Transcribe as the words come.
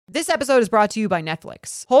This episode is brought to you by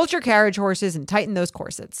Netflix. Hold your carriage horses and tighten those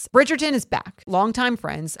corsets. Bridgerton is back. Longtime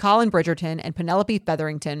friends Colin Bridgerton and Penelope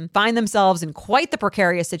Featherington find themselves in quite the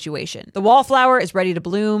precarious situation. The wallflower is ready to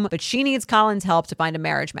bloom, but she needs Colin's help to find a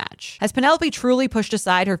marriage match. Has Penelope truly pushed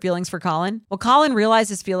aside her feelings for Colin? Will Colin realize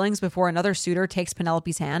his feelings before another suitor takes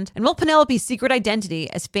Penelope's hand? And will Penelope's secret identity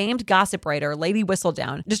as famed gossip writer Lady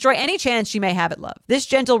Whistledown destroy any chance she may have at love? This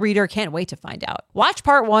gentle reader can't wait to find out. Watch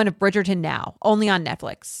part 1 of Bridgerton now, only on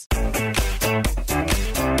Netflix.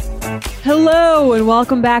 Hello and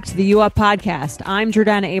welcome back to the U Up Podcast. I'm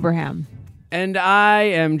Jordana Abraham. And I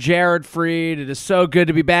am Jared Freed. It is so good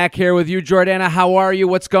to be back here with you, Jordana. How are you?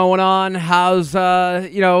 What's going on? How's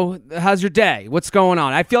your day? What's going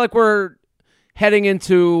on? I feel like we're heading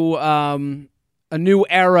into a new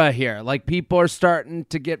era here. Like people are starting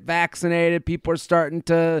to get vaccinated. People are starting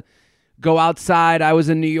to go outside. I was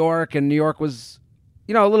in New York, and New York was,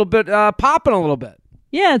 a little bit popping a little bit.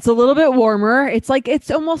 Yeah, it's a little bit warmer. It's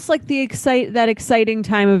almost like that exciting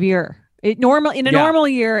time of year. Normal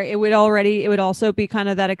year, it would also be kind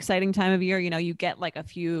of that exciting time of year. You get like a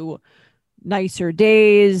few nicer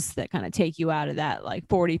days that kind of take you out of that like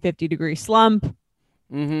 40, 50 degree slump.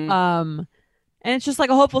 Mm-hmm. And it's just like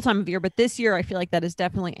a hopeful time of year. But this year, I feel like that is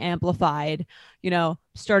definitely amplified,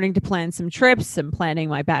 starting to plan some trips and planning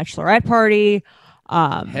my bachelorette party.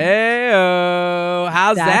 Hey-o.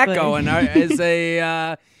 How's exactly. that going? What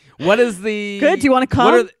is the... Good. Do you want to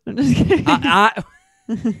come? I'm just kidding.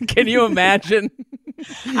 Can you imagine?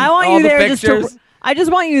 I want you there I just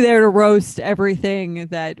want you there to roast everything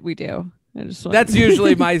that we do. That's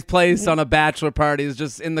usually my place on a bachelor party, is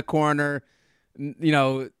just in the corner,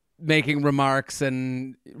 making remarks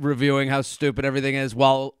and reviewing how stupid everything is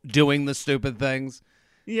while doing the stupid things.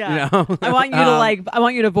 Yeah. I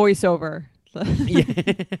want you to voice over.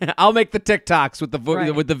 Yeah. I'll make the TikToks with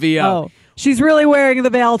the VO. Oh, she's really wearing the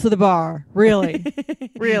veil to the bar. Really?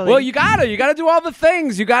 Really? Well, you gotta do all the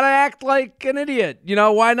things. You gotta act like an idiot.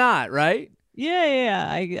 Why not? Right? Yeah.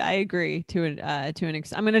 I agree to an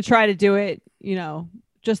extent. I'm gonna try to do it.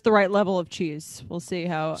 Just the right level of cheese. We'll see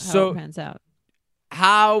how it pans out.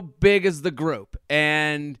 How big is the group?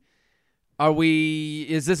 And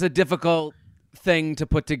is this a difficult thing to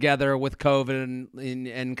put together with COVID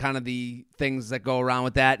and kind of the things that go around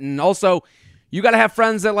with that? And also, you got to have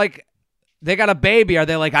friends that like, they got a baby. Are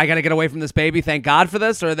they like, I got to get away from this baby, thank God for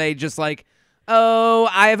this? Or are they just like, oh,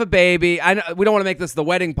 I have a baby? I know we don't want to make this the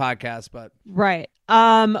wedding podcast, but right.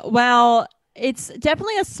 Well, it's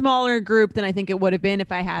definitely a smaller group than I think it would have been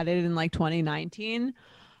if I had it in like 2019.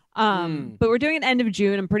 But we're doing it end of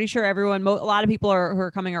June. I'm pretty sure a lot of people who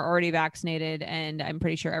are coming are already vaccinated, and I'm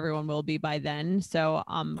pretty sure everyone will be by then. So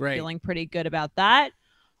I'm feeling pretty good about that.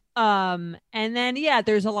 And then,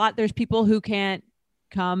 there's people who can't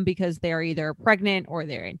come because they're either pregnant or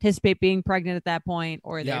they anticipate being pregnant at that point,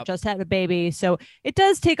 or they just had a baby. So it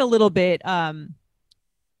does take a little bit,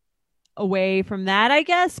 away from that, I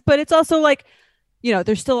guess, but it's also like,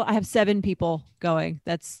 I have 7 people going.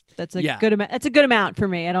 That's a good amount. That's a good amount for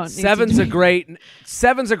me. I don't. Seven's a great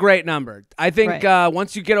number. I think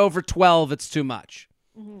once you get over 12, it's too much.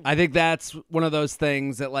 Mm-hmm. I think that's one of those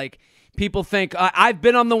things that like people think. I've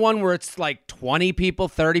been on the one where it's like 20 people,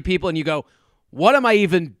 30 people, and you go, what am I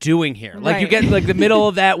even doing here? Like you get like the middle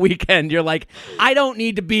of that weekend, you're like, I don't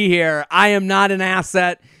need to be here. I am not an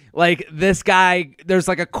asset. Like this guy, there's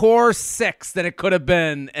like a core 6 that it could have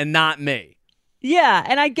been, and not me. Yeah,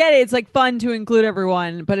 and I get it. It's like fun to include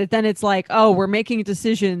everyone, but then it's like, oh, we're making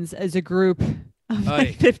decisions as a group of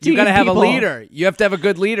like 15 You got to have people. a leader. You have to have a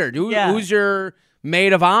good leader. Who's your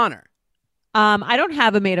maid of honor? I don't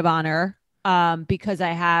have a maid of honor because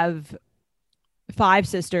I have 5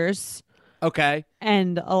 sisters. Okay.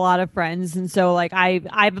 And a lot of friends, and so like I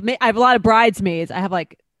have a lot of bridesmaids. I have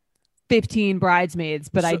like 15 bridesmaids,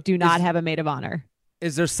 but I do not have a maid of honor.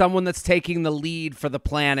 Is there someone that's taking the lead for the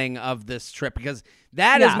planning of this trip? Because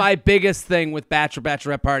that is my biggest thing with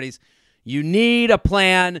bachelorette parties. You need a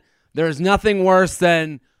plan. There's nothing worse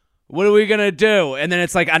than, what are we going to do? And then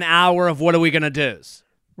it's like an hour of what are we going to do?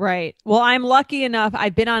 Right. Well, I'm lucky enough.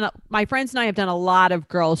 My friends and I have done a lot of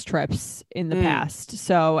girls trips in the past.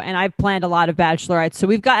 So, and I've planned a lot of bachelorettes. So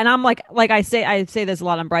and I'm like I say this a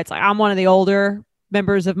lot on Brights. Like I'm one of the older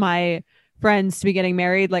members of my friends to be getting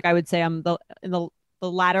married. Like I would say I'm in the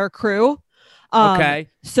latter crew. Okay.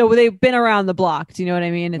 So they've been around the block. Do you know what I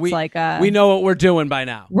mean? It's we know what we're doing by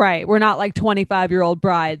now. Right. We're not like 25-year-old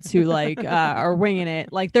brides who like are winging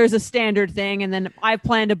it. Like there's a standard thing, and then I've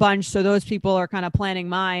planned a bunch, so those people are kind of planning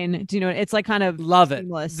mine. Do you know? It's like kind of love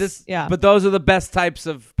seamless. it. But those are the best types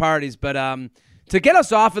of parties. But to get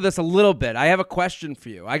us off of this a little bit, I have a question for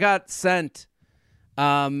you. I got sent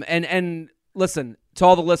And listen, to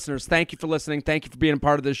all the listeners, thank you for listening. Thank you for being a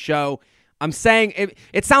part of this show. I'm saying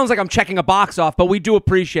it sounds like I'm checking a box off, but we do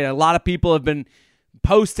appreciate it. A lot of people have been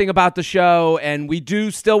posting about the show, and we do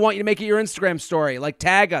still want you to make it your Instagram story. Like,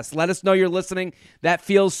 tag us. Let us know you're listening. That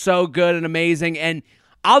feels so good and amazing. And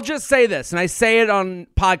I'll just say this, and I say it on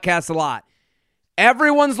podcasts a lot.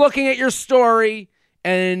 Everyone's looking at your story,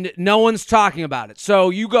 and no one's talking about it. So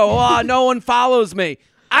you go, oh, no one follows me.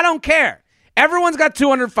 I don't care. Everyone's got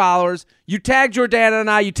 200 followers. You tag Jordana and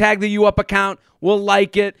I. You tag the You Up account. We'll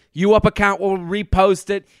like it. You Up account will repost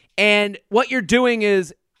it. And what you're doing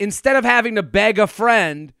is, instead of having to beg a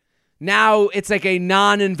friend, now it's like a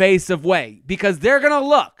non-invasive way because they're going to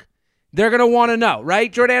look. They're going to want to know,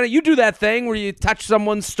 right, Jordana? You do that thing where you touch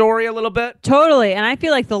someone's story a little bit. Totally. And I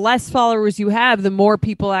feel like the less followers you have, the more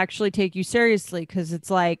people actually take you seriously because it's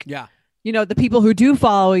like, the people who do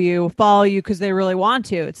follow you because they really want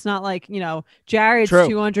to. It's not like, Jared's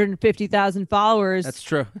 250,000 followers. That's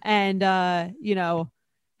true. And, half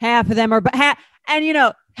of them are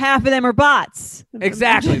half of them are bots.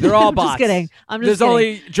 Exactly. They're all bots. I'm just kidding. There's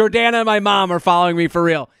only Jordana and my mom are following me for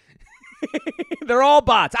real. They're all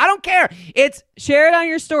bots. I don't care. Share it on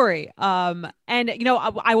your story. And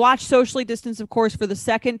I watched Socially Distanced, of course, for the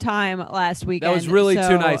second time last weekend. That was really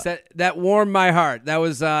too nice. That warmed my heart. That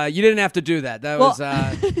was you didn't have to do that. That was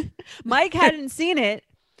Mike hadn't seen it.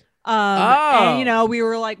 And we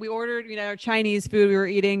were like, we ordered our Chinese food we were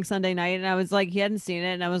eating Sunday night, and I was like, he hadn't seen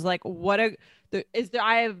it, and I was like, I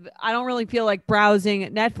don't really feel like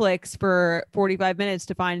browsing Netflix for 45 minutes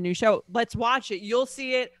to find a new show. Let's watch it. You'll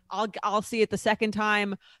see it. I'll see it the second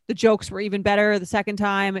time. The jokes were even better the second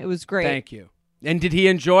time. It was great. Thank you. And did he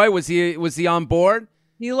enjoy? Was he on board?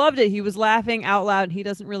 He loved it. He was laughing out loud. He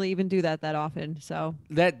doesn't really even do that often. So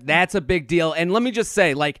that's a big deal. And let me just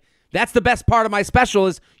say, that's the best part of my special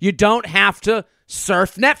is you don't have to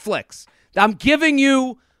surf Netflix. I'm giving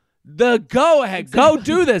you the go ahead. Go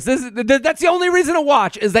do this. That's the only reason to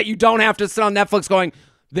watch is that you don't have to sit on Netflix going,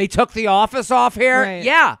 they took The Office off here. Right.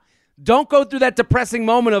 Yeah. Don't go through that depressing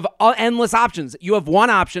moment of endless options. You have one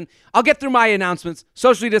option. I'll get through my announcements.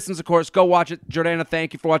 Socially Distanced, of course. Go watch it. Jordana,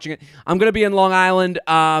 thank you for watching it. I'm going to be in Long Island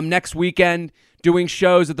next weekend doing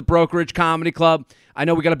shows at the Brokerage Comedy Club. I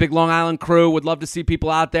know we got a big Long Island crew. Would love to see people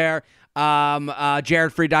out there.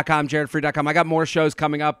 jaredfree.com. I got more shows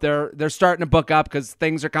coming up. They're starting to book up because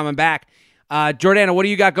things are coming back. Jordana, what do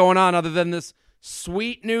you got going on other than this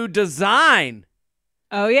sweet new design?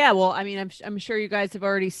 Oh yeah, well, I mean, I'm sure you guys have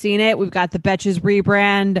already seen it. We've got the Betches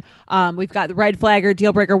rebrand. We've got the Red Flagger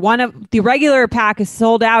Deal Breaker. One of the regular pack is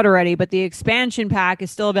sold out already, but the expansion pack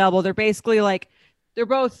is still available. They're basically they're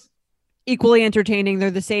both equally entertaining.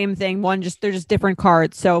 They're the same thing. They're just different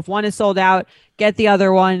cards. So if one is sold out, get the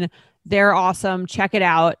other one. They're awesome. Check it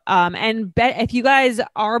out. And if you guys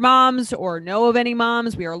are moms or know of any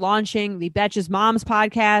moms, we are launching the Betches Moms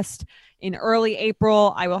podcast in early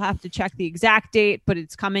April. I will have to check the exact date, but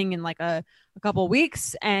it's coming in a couple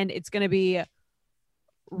weeks, and it's going to be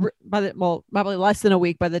probably less than a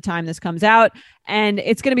week by the time this comes out. And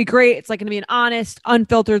it's going to be great. It's going to be an honest,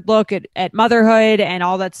 unfiltered look at motherhood and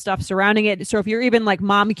all that stuff surrounding it. So if you're even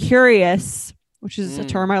mom curious, which is a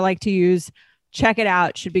term I like to use, check it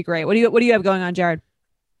out. It should be great. What do you have going on, Jared?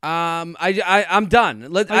 I'm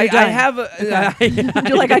done. I have.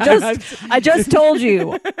 You're like, I just told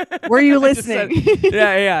you. Were you listening?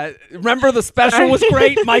 Yeah. Remember the special was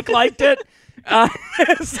great. Mike liked it.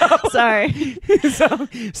 Sorry.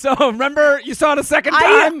 So remember you saw it a second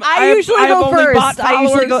time. I usually go first.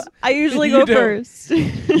 I usually go first.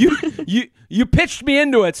 You pitched me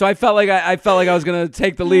into it, so I felt like I was gonna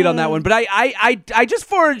take the lead on that one. But I just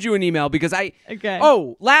forwarded you an email because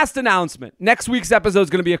last announcement. Next week's episode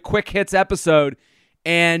is gonna be a quick hits episode,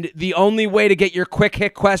 and the only way to get your quick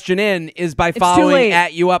hit question in is by following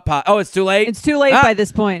at You Up Pod. Oh, it's too late. It's too late by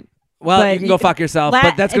this point. Well, you can go fuck yourself,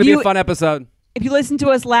 but that's going to be a fun episode. If you listened to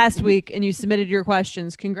us last week and you submitted your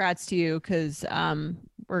questions, congrats to you because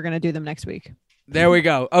we're going to do them next week. There we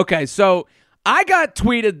go. Okay, so I got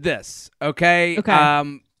tweeted this, okay? Okay.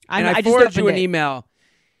 And I forwarded you an email.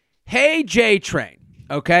 Hey, J-Train,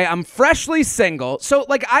 okay? I'm freshly single. So,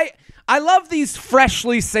 I love these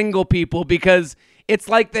freshly single people because it's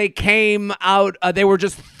like they came out, they were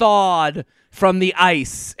just thawed from the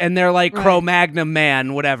ice, and they're like Cro-Magnon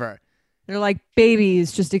man, whatever. They're like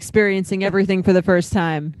babies just experiencing everything for the first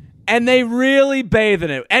time. And they really bathe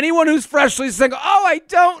in it. Anyone who's freshly single, I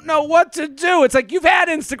don't know what to do. It's like, you've had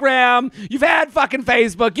Instagram, you've had fucking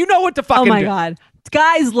Facebook, you know what to fucking do. Oh my God.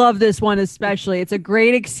 Guys love this one especially. It's a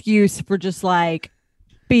great excuse for just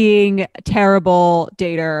being a terrible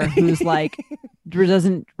dater who's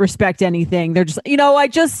doesn't respect anything. They're just,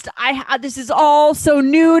 this is all so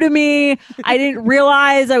new to me. I didn't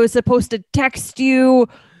realize I was supposed to text you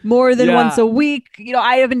more than once a week.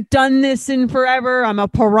 I haven't done this in forever. I'm a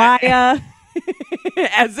pariah.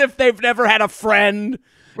 As if they've never had a friend.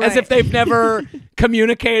 Right. As if they've never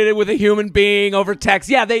communicated with a human being over text.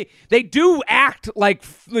 Yeah, they do act like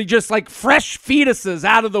just like fresh fetuses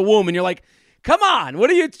out of the womb. And you're like, come on, what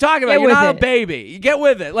are you talking about? You're not a baby. You get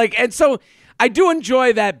with it. And so I do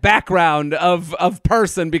enjoy that background of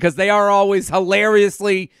person because they are always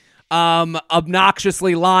hilariously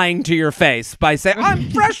obnoxiously lying to your face by saying, I'm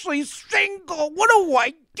freshly single. What do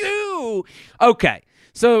I do? Okay.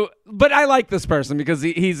 So, but I like this person because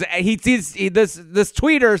this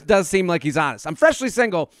tweeter does seem like he's honest. I'm freshly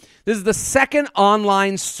single. This is the second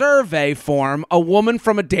online survey form a woman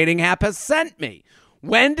from a dating app has sent me.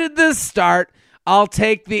 When did this start? I'll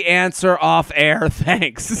take the answer off air.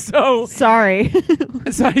 Thanks. So sorry. Too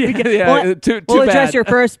we'll address bad. Your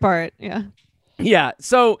first part. Yeah. Yeah.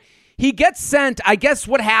 So he gets sent. I guess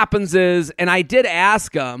what happens is, and I did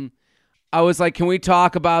ask him, I was like, can we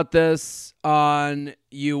talk about this on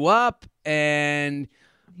You Up? And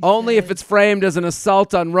only if it's framed as an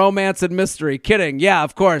assault on romance and mystery. Kidding. Yeah,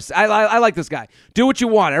 of course. I like this guy. Do what you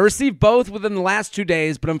want. I received both within the last 2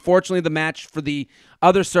 days, but unfortunately the match for the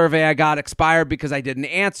other survey I got expired because I didn't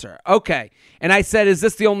answer. Okay. And I said, is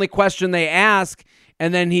this the only question they ask?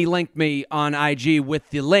 And then he linked me on IG with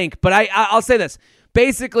the link. But I'll say this.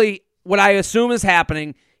 Basically, what I assume is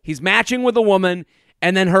happening, he's matching with a woman,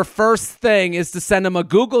 and then her first thing is to send him a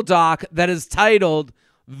Google Doc that is titled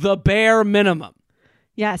The Bare Minimum.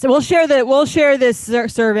 Yeah, so we'll share this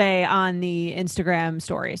survey on the Instagram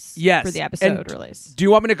stories for the episode release. Do you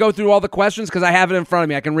want me to go through all the questions? Because I have it in front of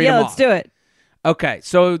me. I can read them all. Yeah, let's do it. Okay,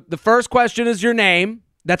 so the first question is your name.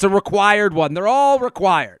 That's a required one. They're all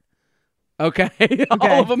required. Okay?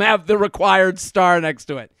 All of them have the required star next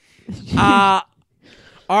to it.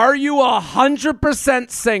 Are you 100%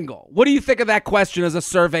 single? What do you think of that question as a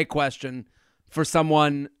survey question for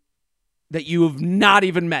someone that you have not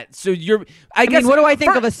even met? So I guess, what do I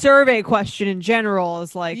think of a survey question in general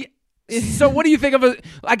is like... So what do you think of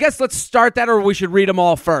I guess let's start that, or we should read them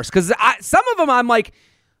all first. Because some of them I'm like,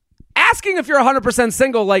 asking if you're 100%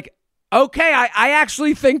 single, like, okay, I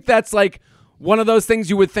actually think that's like one of those things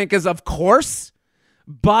you would think is of course,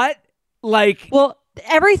 but like... Well,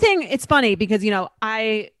 everything, it's funny because,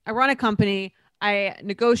 I run a company, I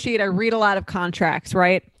negotiate, I read a lot of contracts,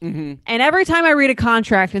 right? Mm-hmm. And every time I read a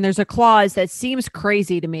contract and there's a clause that seems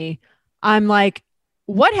crazy to me, I'm like,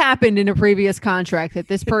 what happened in a previous contract that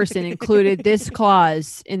this person included this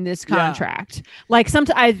clause in this contract? Yeah. Like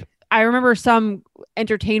I remember some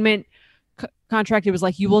entertainment contract, it was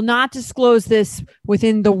like, you will not disclose this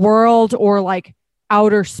within the world or like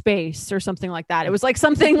outer space or something like that. It was like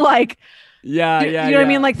something like... Yeah. You know what I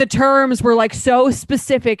mean? Like the terms were like so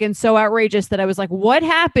specific and so outrageous that I was like, what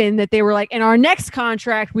happened that they were like, in our next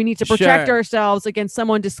contract, we need to protect ourselves against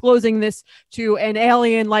someone disclosing this to an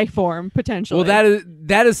alien life form potentially. Well,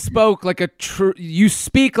 that is you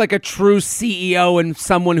speak like a true CEO and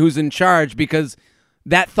someone who's in charge, because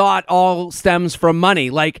that thought all stems from money.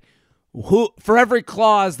 Like for every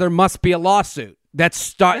clause, there must be a lawsuit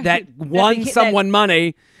that won someone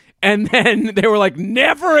money. And then they were like,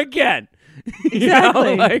 never again.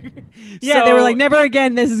 Exactly. They were like, never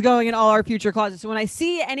again. This is going in all our future clauses. So when I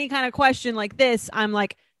see any kind of question like this, I'm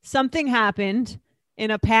like, something happened in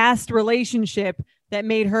a past relationship that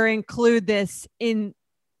made her include this in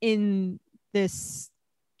this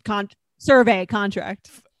survey contract.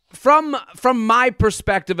 From my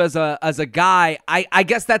perspective as a guy, I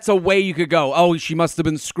guess that's a way you could go, oh, she must have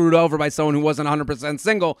been screwed over by someone who wasn't 100%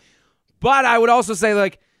 single. But I would also say,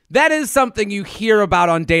 like, that is something you hear about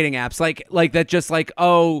on dating apps, like that, just like,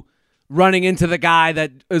 oh, running into the guy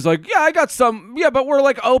that is like, yeah, I got some, yeah, but we're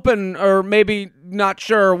like open or maybe not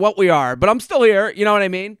sure what we are, but I'm still here. You know what I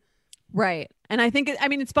mean? Right. And I think,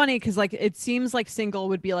 it's funny because like it seems like single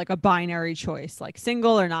would be like a binary choice, like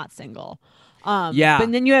single or not single. Yeah.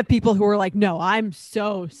 But then you have people who are like, no, I'm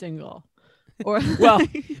so single. Or well,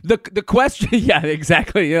 the question, yeah,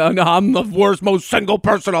 exactly. No, I'm the worst, most single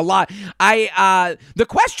person alive. The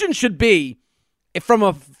question should be, from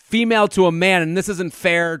a female to a man, and this isn't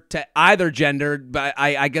fair to either gender, but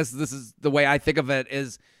I guess this is the way I think of it,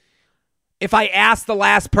 is if I asked the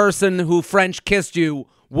last person who French kissed you,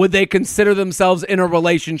 would they consider themselves in a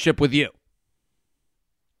relationship with you?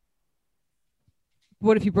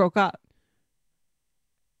 What if you broke up?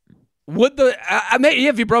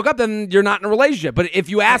 If you broke up, then you're not in a relationship. But if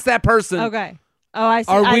you ask that person, okay, oh, I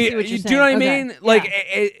see. Are we? I see what you're saying. Do you know what I mean?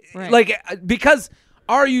 Like, right. like because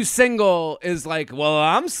Are you single is like, well,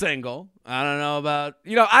 I'm single. I don't know about,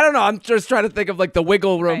 I don't know. I'm just trying to think of like the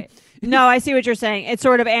wiggle room. Right. No, I see what you're saying. It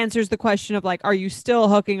sort of answers the question of like, are you still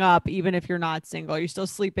hooking up even if you're not single? Are you still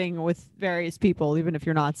sleeping with various people even if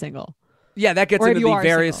you're not single? Yeah, that gets into the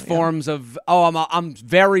various single, forms of, I'm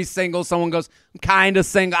very single. Someone goes, I'm kind of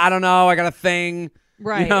single. I don't know. I got a thing.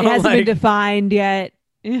 Right. It hasn't been defined yet.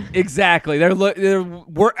 Exactly.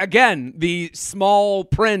 We're again, the small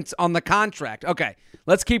print on the contract. Okay,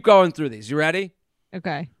 let's keep going through these. You ready?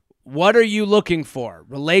 Okay. What are you looking for?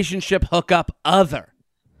 Relationship, hookup, other.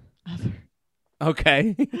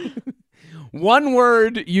 Okay. One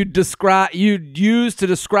word you'd use to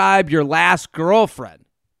describe your last girlfriend.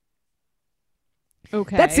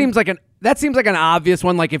 Okay. That seems like an obvious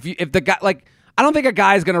one. Like if the guy, like, I don't think a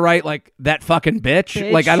guy's gonna write like that fucking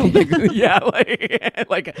bitch. Like I don't think. Yeah.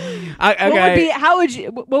 Like okay. I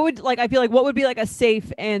feel like what would be like a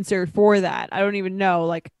safe answer for that? I don't even know.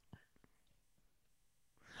 Like,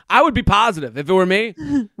 I would be positive if it were me.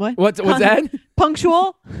 What? What's that?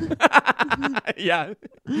 Punctual? Yeah.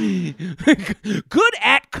 Good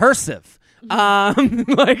at cursive.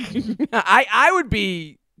 Like I would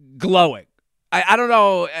be glowing. I don't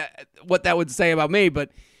know what that would say about me, but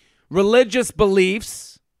religious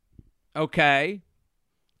beliefs. Okay.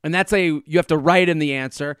 And you have to write in the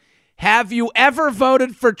answer. Have you ever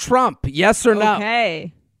voted for Trump? Yes or no?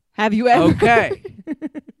 Okay. Have you ever? Okay.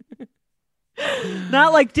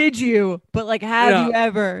 Not like did you, but like have you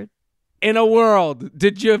ever? In a world,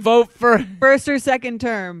 did you vote for first or second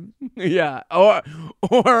term? Yeah.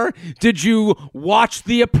 Or did you watch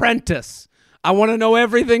The Apprentice? I want to know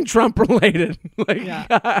everything Trump related.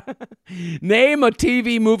 Name a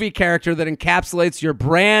TV movie character that encapsulates your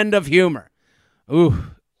brand of humor. Ooh.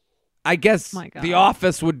 I guess The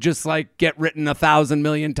Office would just like get written 1,000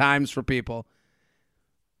 million times for people.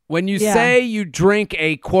 When you say you drink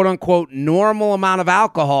a quote-unquote normal amount of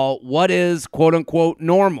alcohol, what is quote-unquote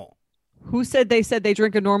normal? Who said they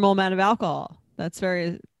drink a normal amount of alcohol? That's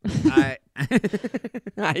very... Is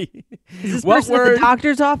this person at the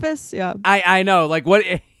doctor's office? Yeah. I know. Like what...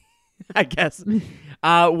 I guess.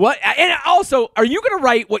 What... And also, are you going to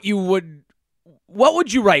write what you would... What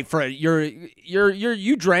would you write for it?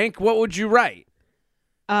 You drank. What would you write?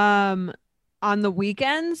 On the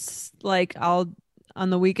weekends, on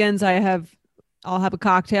the weekends, I'll have a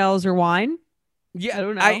cocktails or wine. Yeah, I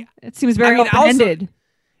don't know. It seems very open-ended.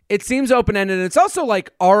 It seems open-ended. It's also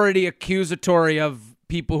like already accusatory of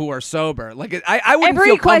people who are sober. Like I wouldn't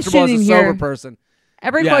feel comfortable as a sober person.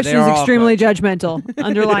 Every question is extremely judgmental.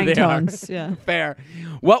 Underlying tones. Yeah. Fair.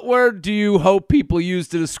 What word do you hope people use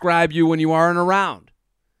to describe you when you aren't around?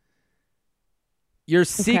 Your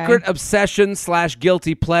secret obsession /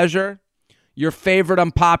 guilty pleasure. Your favorite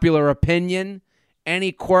unpopular opinion.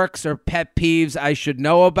 Any quirks or pet peeves I should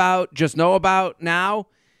know about, just know about now.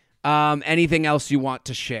 Anything else you want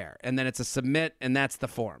to share. And then it's a submit, and that's the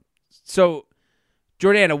form. So,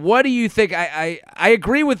 Jordana, what do you think? I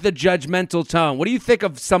agree with the judgmental tone. What do you think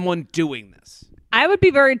of someone doing this? I would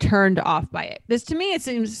be very turned off by it. This, to me, it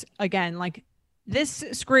seems, again, like this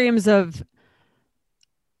screams of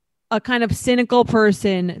a kind of cynical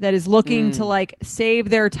person that is looking to like save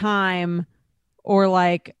their time or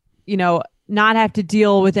like, not have to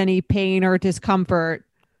deal with any pain or discomfort.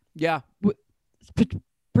 Yeah.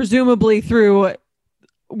 Presumably through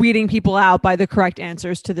weeding people out by the correct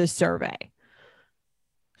answers to this survey.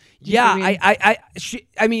 Yeah,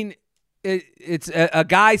 I mean, it's a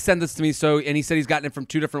guy sent this to me. And he said he's gotten it from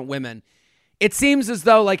 2 different women. It seems as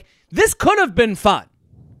though like this could have been fun.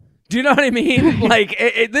 Do you know what I mean? Like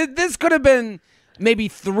this could have been maybe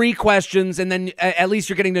 3 questions, and then at least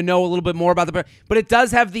you're getting to know a little bit more about the person. But it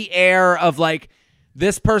does have the air of like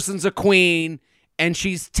this person's a queen, and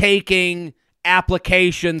she's taking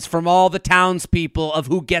applications from all the townspeople of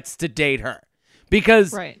who gets to date her.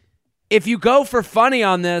 Because if you go for funny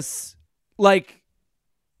on this, like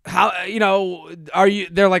how are you?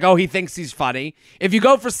 They're like, oh, he thinks he's funny. If you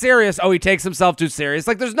go for serious, oh, he takes himself too serious.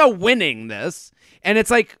 Like there's no winning this, and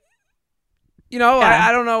it's like,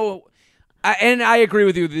 I don't know. And I agree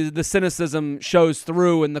with you. The cynicism shows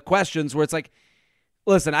through in the questions where it's like,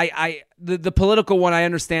 listen, the political one, I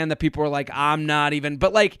understand that people are like, I'm not even,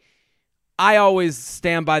 but like, I always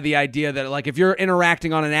stand by the idea that like, if you're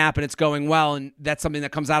interacting on an app and it's going well, and that's something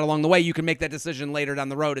that comes out along the way, you can make that decision later down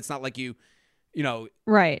the road. It's not like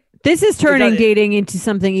right. This is turning dating into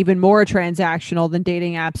something even more transactional than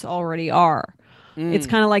dating apps already are. It's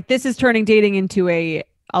kind of like, this is turning dating into a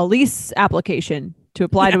lease application to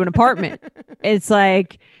apply to an apartment. It's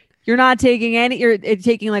like, You're not taking you're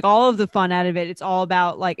taking like all of the fun out of it. It's all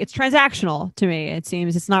about like, it's transactional to me. It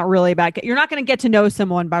seems it's not really about, you're not going to get to know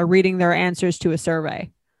someone by reading their answers to a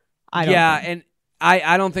survey. I don't think. And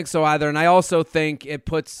I don't think so either. And I also think it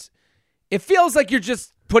feels like you're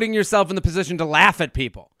just putting yourself in the position to laugh at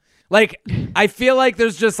people. Like, I feel like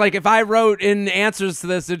there's just like, if I wrote in answers to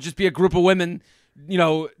this, it'd just be a group of women,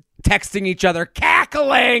 texting each other,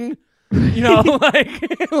 cackling, like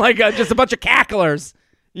just a bunch of cacklers.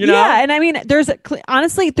 Yeah, and I mean, there's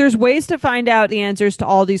ways to find out the answers to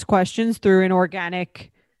all these questions through an organic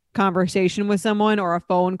conversation with someone, or a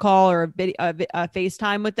phone call, or a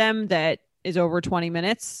FaceTime with them that is over 20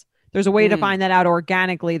 minutes. There's a way to find that out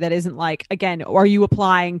organically that isn't like, again, are you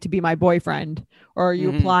applying to be my boyfriend, or are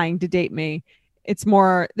you applying to date me? It's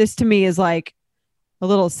more, this to me is like a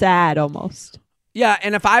little sad almost. Yeah,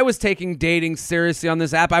 and if I was taking dating seriously on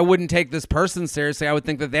this app, I wouldn't take this person seriously. I would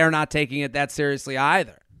think that they're not taking it that seriously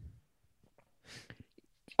either.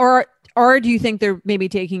 Or do you think they're maybe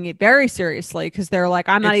taking it very seriously because they're like,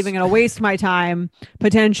 I'm not even going to waste my time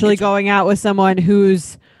potentially going out with someone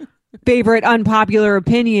whose favorite unpopular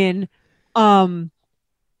opinion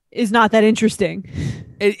is not that interesting.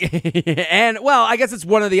 And, well, I guess it's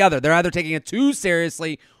one or the other. They're either taking it too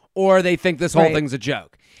seriously or they think this whole thing's a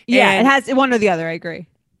joke. Yeah, it has one or the other. I agree.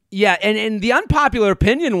 Yeah, and the unpopular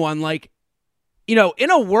opinion one, like, in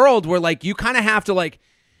a world where, like, you kind of have to, like,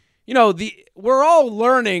 we're all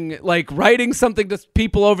learning, like, writing something to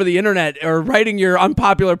people over the internet or writing your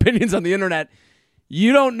unpopular opinions on the internet.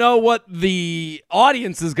 You don't know what the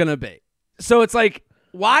audience is going to be. So it's like,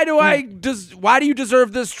 why do you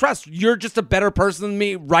deserve this trust? You're just a better person than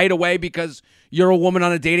me right away because you're a woman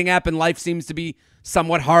on a dating app and life seems to be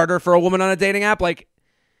somewhat harder for a woman on a dating app. Like,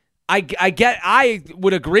 I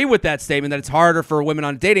would agree with that statement that it's harder for women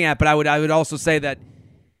on a dating app, but I would also say that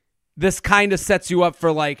this kind of sets you up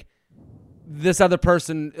for, like, this other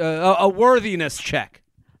person, a worthiness check.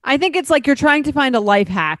 I think it's like you're trying to find a life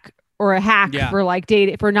hack or a hack for like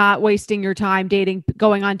dating, for not wasting your time dating,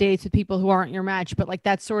 going on dates with people who aren't your match. But like,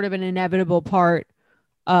 that's sort of an inevitable part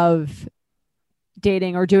of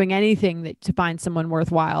dating or doing anything to find someone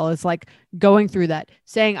worthwhile, is like going through that,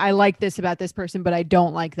 saying, I like this about this person, but I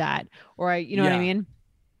don't like that. Or what I mean?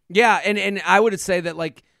 Yeah. And I would say that,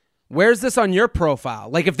 like, where's this on your profile?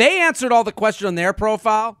 Like, if they answered all the questions on their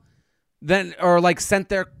profile, then, or like sent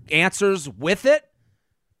their answers with it,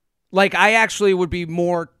 like, I actually would be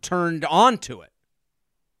more turned on to it.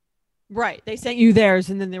 Right. They sent you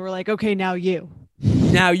theirs and then they were like, okay, now you.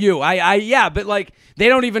 Yeah, but like, they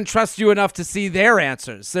don't even trust you enough to see their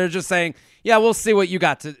answers. They're just saying, yeah, we'll see what you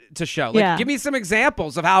got to show. Like, give me some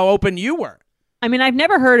examples of how open you were. I mean, I've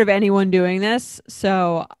never heard of anyone doing this,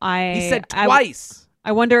 so He said twice.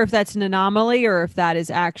 I wonder if that's an anomaly or if that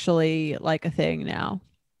is actually like a thing now.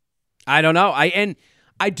 I don't know.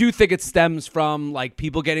 I do think it stems from, like,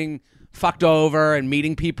 people getting fucked over and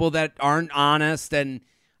meeting people that aren't honest, and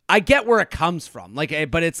I get where it comes from.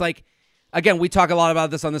 Like, but it's like, again, we talk a lot about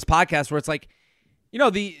this on this podcast where it's like,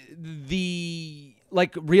 the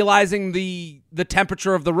like realizing the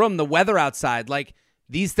temperature of the room, the weather outside, like,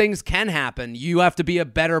 these things can happen. You have to be a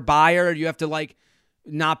better buyer. You have to, like,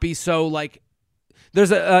 not be so, like,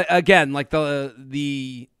 there's again, like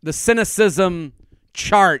the cynicism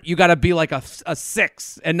chart, you got to be like a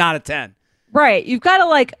 6 and not a 10. Right. You've got to,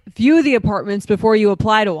 like, view the apartments before you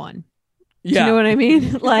apply to one. Do you know what I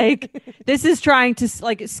mean? Like, this is trying to,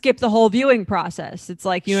 like, skip the whole viewing process. It's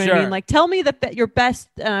like, you know what I mean? Like, tell me your best,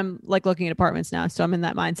 like, looking at apartments now, so I'm in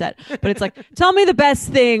that mindset. But it's like, tell me the best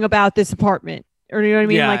thing about this apartment. Or, you know what I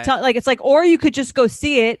mean? Yeah. Like, it's like, or you could just go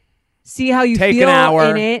see it, see how you Take feel an hour.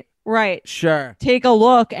 in it. Right. Sure. Take a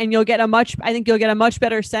look, and I think you'll get a much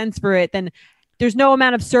better sense for it than, there's no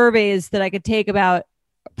amount of surveys that I could take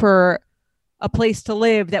for a place to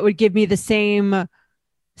live that would give me the same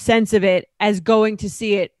sense of it as going to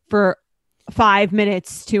see it for 5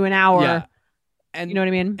 minutes to an hour. Yeah. And you know what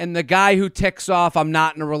I mean? And the guy who ticks off, I'm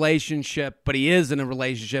not in a relationship, but he is in a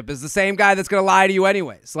relationship, is the same guy that's going to lie to you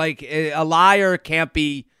anyways. Like, a liar can't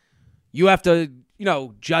be, you have to,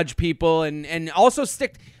 judge people and also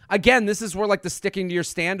stick. Again, this is where, like, the sticking to your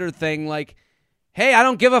standard thing, like, hey, I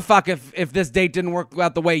don't give a fuck if this date didn't work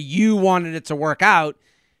out the way you wanted it to work out.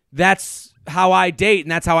 That's how I date,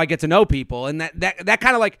 and that's how I get to know people. And that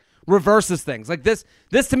kind of, like, reverses things. Like, this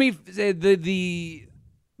to me, the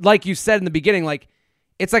like you said in the beginning, like,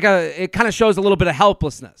 it's like it kind of shows a little bit of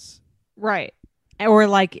helplessness. Right. Or,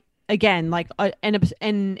 like, again, like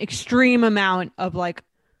an extreme amount of, like,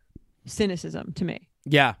 cynicism to me.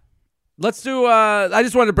 Yeah. Let's do, I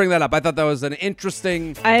just wanted to bring that up. I thought that was an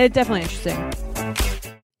interesting. Definitely interesting.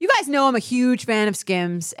 You guys, guys know I'm a huge fan of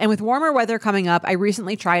Skims, and with warmer weather coming up, I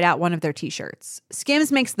recently tried out one of their t-shirts.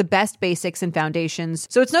 Skims makes the best basics and foundations,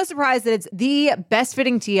 so it's no surprise that it's the best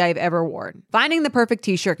fitting tee I've ever worn. Finding the perfect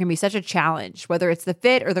t-shirt can be such a challenge, whether it's the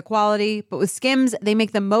fit or the quality, but with Skims, they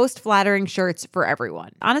make the most flattering shirts for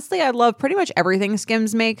everyone. Honestly, I love pretty much everything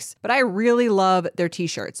Skims makes, but I really love their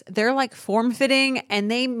t-shirts. They're like form-fitting,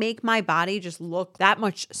 and they make my body just look that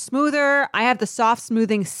much smoother. I have the soft,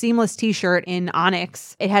 smoothing, seamless t-shirt in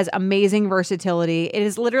Onyx. It has amazing versatility. It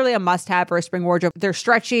is literally a must-have for a spring wardrobe. They're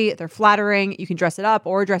stretchy, they're flattering, you can dress it up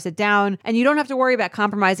or dress it down, and you don't have to worry about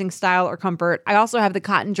compromising style or comfort. I also have the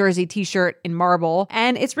cotton jersey t-shirt in marble,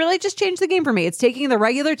 and it's really just changed the game for me. It's taking the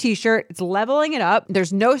regular t-shirt, it's leveling it up.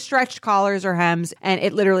 There's no stretched collars or hems, and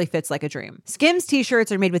it literally fits like a dream. Skims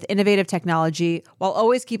t-shirts are made with innovative technology while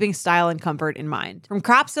always keeping style and comfort in mind. From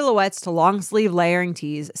crop silhouettes to long sleeve layering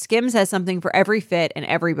tees, Skims has something for every fit and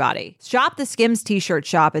every body. Shop the Skims t-shirt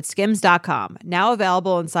shop at skims.com, now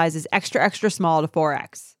available in sizes extra, extra small to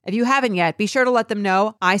 4X. If you haven't yet, be sure to let them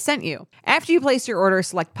know I sent you. After you place your order,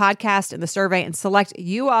 select podcast in the survey and select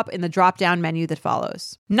you up in the drop-down menu that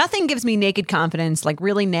follows. Nothing gives me naked confidence like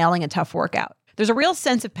really nailing a tough workout. There's a real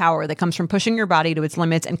sense of power that comes from pushing your body to its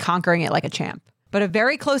limits and conquering it like a champ. But a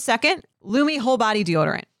very close second, Lume Whole Body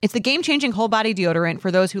Deodorant. It's the game-changing whole body deodorant for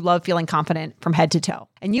those who love feeling confident from head to toe.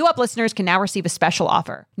 And You Up listeners can now receive a special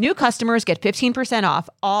offer. New customers get 15% off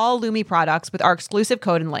all Lume products with our exclusive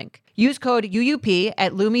code and link. Use code UUP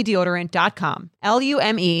at LumeDeodorant.com.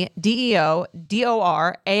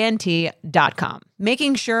 LumeDeodorant.com.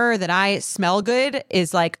 Making sure that I smell good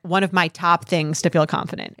is like one of my top things to feel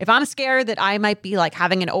confident. If I'm scared that I might be like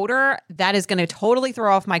having an odor, that is going to totally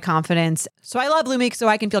throw off my confidence. So I love Lume so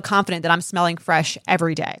I can feel confident that I'm smelling fresh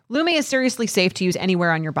every day. Lume is seriously safe to use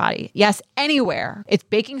anywhere on your body. Yes, anywhere. It's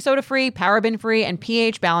baking soda free, paraben free, and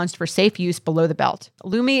pH balanced for safe use below the belt.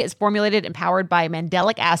 Lume is formulated and powered by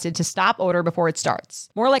mandelic acid to stop odor before it starts.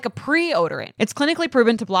 More like a pre-odorant. It's clinically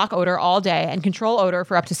proven to block odor all day and control odor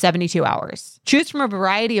for up to 72 hours. Choose from a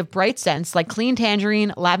variety of bright scents like clean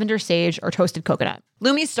tangerine, lavender sage, or toasted coconut.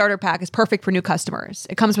 Lume's starter pack is perfect for new customers.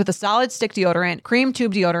 It comes with a solid stick deodorant, cream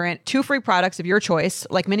tube deodorant, 2 free products of your choice,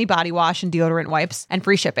 like mini body wash and deodorant wipes, and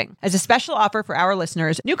free shipping. As a special offer for our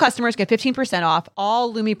listeners, new customers get 15% off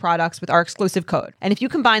all Lume products with our exclusive code. And if you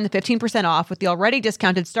combine the 15% off with the already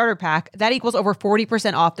discounted starter pack, that equals over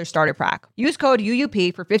 40% off their starter pack. Use code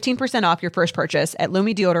UUP for 15% off your first purchase at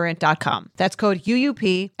LumeDeodorant.com. That's code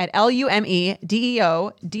UUP at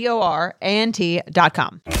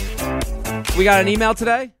LumeDeodorant.com. We got an email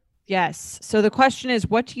today? Yes. So the question is,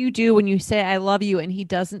 what do you do when you say I love you and he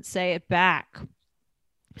doesn't say it back?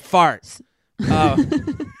 Fart. Oh.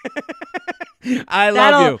 I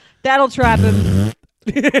love you. That'll trap him.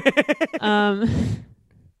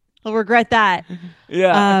 He'll regret that.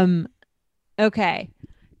 Yeah. Okay.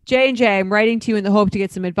 J&J, I'm writing to you in the hope to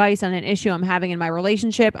get some advice on an issue I'm having in my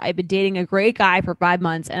relationship. I've been dating a great guy for 5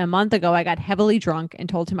 months, and a month ago I got heavily drunk and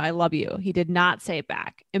told him I love you. He did not say it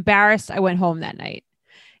back. Embarrassed, I went home that night.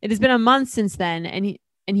 It has been a month since then, and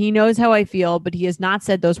he knows how I feel, but he has not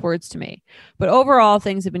said those words to me. But overall,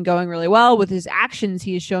 things have been going really well. With his actions,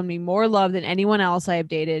 he has shown me more love than anyone else I have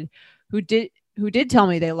dated who did tell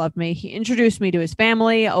me they loved me. He introduced me to his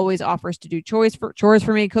family, always offers to do chores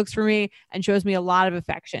for me, cooks for me, and shows me a lot of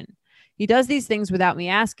affection. He does these things without me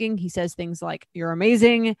asking. He says things like, "You're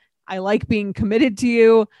amazing. I like being committed to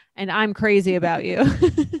you, and I'm crazy about you."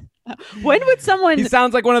 When would someone... He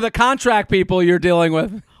sounds like one of the contract people you're dealing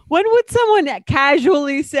with. When would someone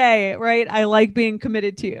casually say, right, "I like being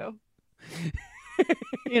committed to you"?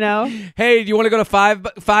 You know? Hey, do you want to go to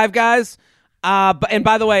Five Guys? And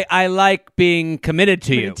by the way, I like being committed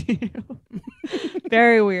to you.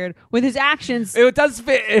 Very weird. With his actions, it does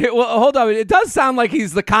fit. Well, hold on. It does sound like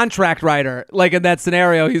he's the contract writer. Like in that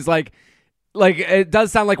scenario, he's like it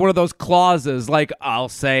does sound like one of those clauses. Like, I'll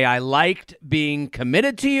say I liked being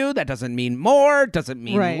committed to you. That doesn't mean more. Doesn't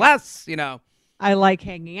mean less. You know. I like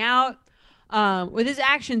hanging out. With his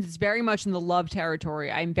actions, it's very much in the love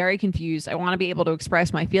territory. I'm very confused. I want to be able to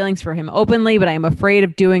express my feelings for him openly, but I am afraid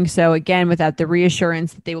of doing so again without the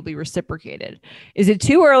reassurance that they will be reciprocated. Is it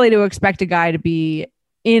too early to expect a guy to be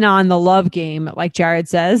in on the love game, like Jared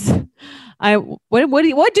says? What do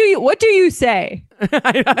you say?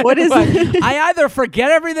 What is I either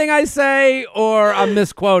forget everything I say or I'm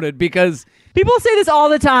misquoted because. People say this all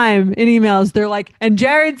the time in emails. They're like, and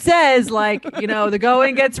Jared says, like, you know, the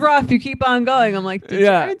going gets rough. You keep on going. I'm like, did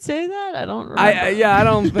Jared say that? I don't remember. I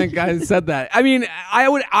don't think I said that. I mean,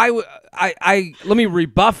 let me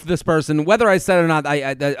rebuff this person. Whether I said it or not,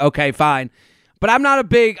 okay, fine. But I'm not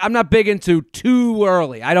big into too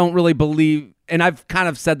early. I don't really believe and I've kind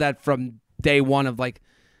of said that from day one of like,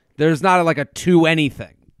 there's not like a to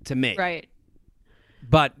anything to me. Right.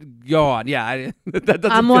 But go on. Yeah. That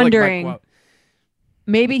doesn't I'm feel wondering, like my quote.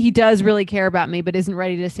 maybe he does really care about me, but isn't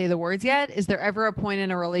ready to say the words yet. Is there ever a point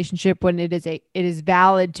in a relationship when it is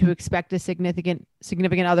valid to expect a significant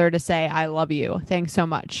other to say, I love you? Thanks so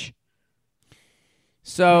much.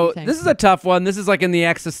 So this is a tough one. This is like in the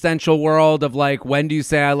existential world of like, when do you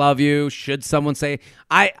say I love you? Should someone say,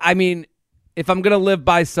 I mean, if I'm going to live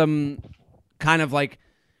by some kind of like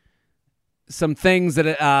some things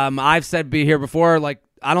that I've said here before, like,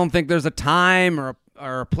 I don't think there's a time or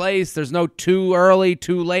a place. There's no too early,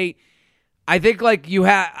 too late. I think like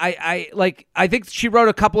I think she wrote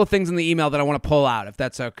a couple of things in the email that I want to pull out, if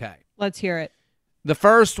that's okay. Let's hear it. The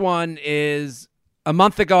first one is, a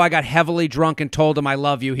month ago, I got heavily drunk and told him I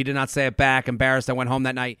love you. He did not say it back. Embarrassed, I went home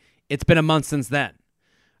that night. It's been a month since then,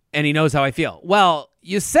 and he knows how I feel. Well,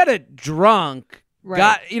 you said it drunk.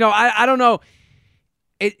 Right. I don't know.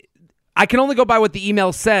 I can only go by what the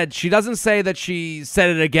email said. She doesn't say that she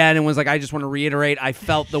said it again and was like, I just want to reiterate, I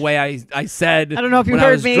felt the way I said. I don't know if you when heard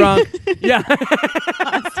I was me. Drunk. Yeah.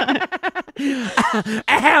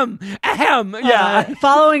 Ahem. Yeah.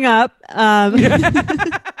 Following up.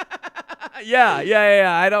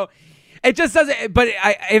 Yeah. I don't. It just doesn't. But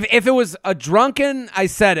if it was a drunken, I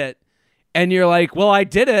said it, and you're like, well, I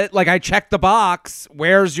did it. Like, I checked the box.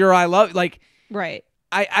 Where's your I love? Like, Right.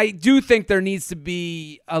 I do think there needs to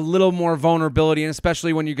be a little more vulnerability, and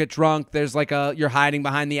especially when you get drunk, there's like you're hiding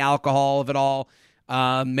behind the alcohol of it all.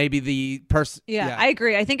 Maybe the person. Yeah, I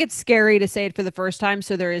agree. I think it's scary to say it for the first time.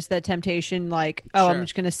 So there is that temptation like, oh, Sure. I'm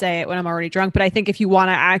just going to say it when I'm already drunk. But I think if you want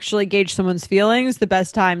to actually gauge someone's feelings, the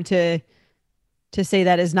best time to say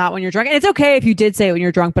that is not when you're drunk. And it's okay if you did say it when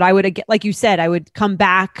you're drunk, but I would, like you said, I would come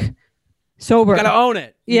back sober. You gotta own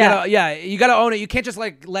it. You Yeah. gotta own it. You can't just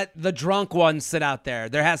like let the drunk one sit out there.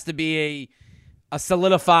 There has to be a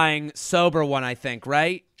solidifying sober one, I think,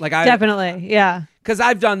 right? Like Definitely. Yeah. Because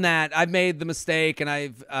I've done that. I've made the mistake, and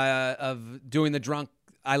I've of doing the drunk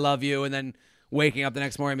I love you, and then waking up the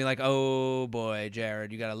next morning and be like, oh boy,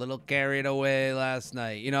 Jared, you got a little carried away last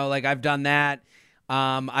night. Like I've done that.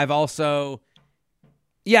 I've also,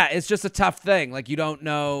 it's just a tough thing. Like, you don't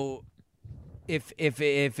know if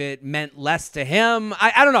it meant less to him.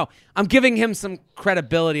 I don't know. I'm giving him some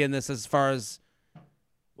credibility in this as far as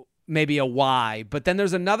maybe a why. But then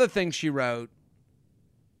there's another thing she wrote,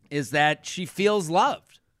 is that she feels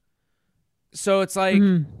loved. So it's like,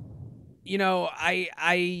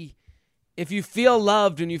 I if you feel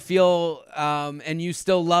loved and you feel and you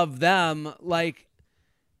still love them, like,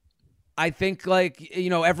 I think like,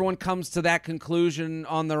 everyone comes to that conclusion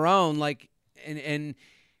on their own, like, and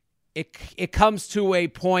it comes to a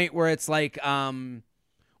point where it's like,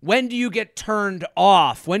 when do you get turned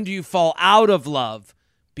off? When do you fall out of love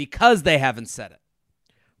because they haven't said it?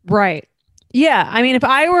 Right. Yeah. I mean, if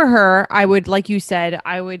I were her, I would, like you said,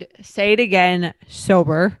 I would say it again,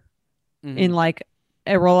 sober, in like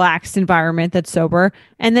a relaxed environment that's sober.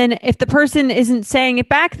 And then if the person isn't saying it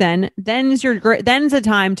back, then's the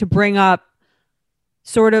time to bring up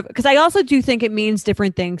sort of, because I also do think it means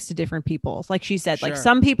different things to different people. Like she said, like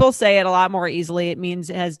some people say it a lot more easily. It means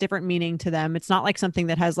it has different meaning to them. It's not like something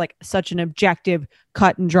that has like such an objective,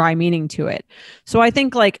 cut and dry meaning to it. So I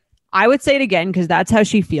think like I would say it again because that's how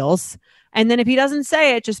she feels. And then if he doesn't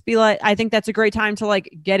say it, just be like, I think that's a great time to like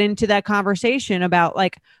get into that conversation about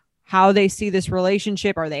like how they see this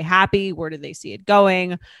relationship. Are they happy? Where do they see it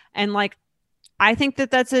going? And like, I think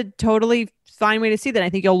that that's a totally fine way to see that. I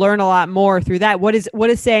think you'll learn a lot more through that. What is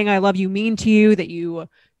saying I love you mean to you, that you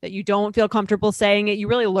don't feel comfortable saying it? You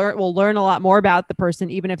really will learn a lot more about the person,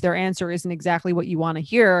 even if their answer isn't exactly what you want to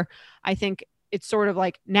hear. I think it's sort of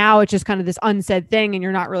like now it's just kind of this unsaid thing and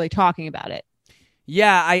you're not really talking about it.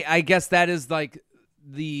 Yeah, I guess that is like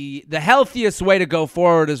the healthiest way to go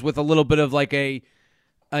forward is with a little bit of like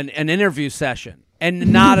an interview session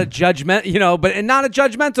and not a judgment, and not a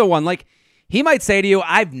judgmental one. Like, he might say to you,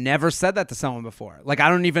 I've never said that to someone before. Like, I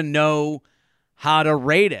don't even know how to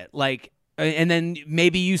rate it. Like, and then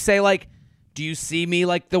maybe you say like, do you see me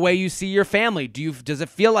like the way you see your family? Does it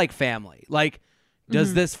feel like family? Like,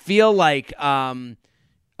 does this feel like a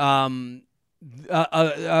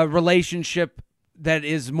relationship that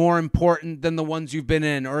is more important than the ones you've been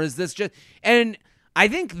in? Or is this just, and I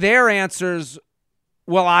think their answers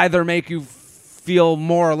will either make you feel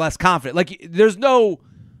more or less confident. Like,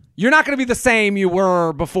 you're not going to be the same you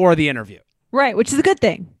were before the interview. Right. Which is a good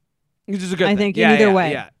thing. Which is a good thing. I think yeah, either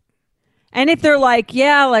way. Yeah. And if they're like,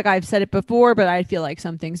 yeah, like I've said it before, but I feel like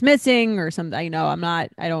something's missing or something,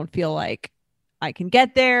 I don't feel like I can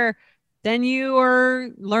get there. then you are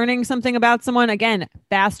learning something about someone again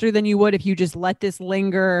faster than you would if you just let this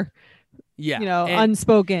linger,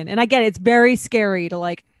 unspoken. And I get it, it's very scary to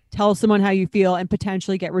like tell someone how you feel and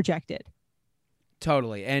potentially get rejected.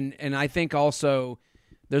 Totally. And I think also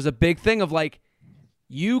there's a big thing of like,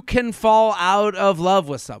 you can fall out of love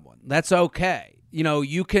with someone. That's okay.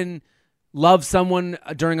 You can love someone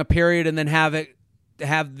during a period and then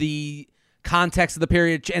have the context of the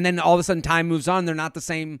period, and then all of a sudden time moves on. They're not the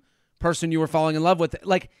same person you were falling in love with.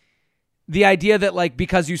 Like the idea that like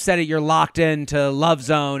because you said it, you're locked into love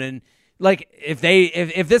zone, and like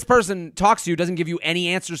if this person talks to you, doesn't give you any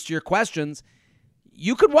answers to your questions,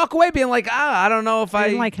 you could walk away being like, I don't know if I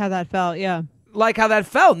didn't like how that felt. Yeah, like how that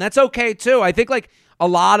felt, and that's okay too. I think like a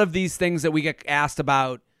lot of these things that we get asked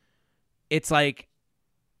about, it's like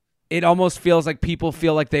it almost feels like people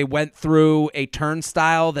feel like they went through a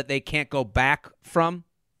turnstile that they can't go back from.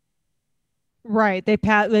 Right.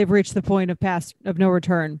 They've reached the point of no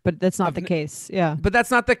return, but that's not the case. Yeah. But that's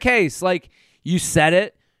not the case. Like you said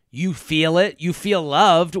it, you feel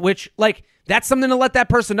loved, which like that's something to let that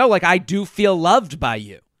person know. Like I do feel loved by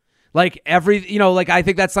you. Like like I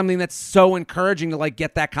think that's something that's so encouraging to like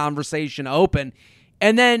get that conversation open.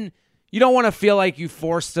 And then you don't want to feel like you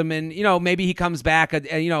forced him and, maybe he comes back,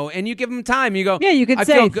 and you give him time. You go, yeah, you could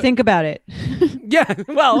say, think about it. Yeah.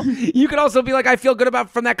 Well, you could also be like, I feel good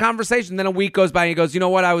from that conversation. Then a week goes by and he goes, you know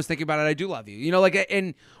what? I was thinking about it. I do love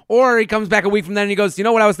you. Or he comes back a week from then and he goes, you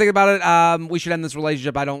know what? I was thinking about it. We should end this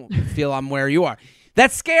relationship. I don't feel I'm where you are.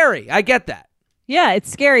 That's scary. I get that. Yeah,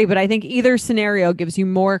 it's scary, but I think either scenario gives you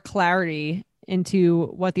more clarity into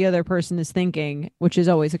what the other person is thinking, which is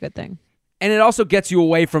always a good thing. And it also gets you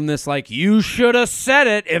away from this, like, you should have said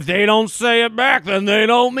it. If they don't say it back, then they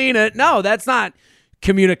don't mean it. No, that's not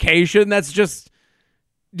communication. That's just,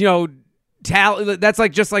 that's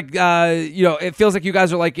like, just like, it feels like you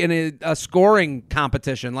guys are like in a scoring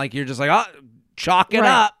competition. Like you're just like, chalk it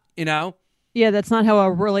up, Yeah, that's not how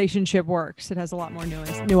a relationship works. It has a lot more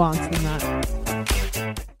nuance than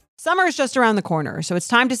that. Summer is just around the corner, so it's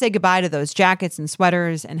time to say goodbye to those jackets and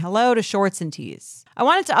sweaters and hello to shorts and tees. I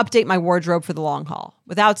wanted to update my wardrobe for the long haul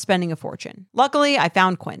without spending a fortune. Luckily, I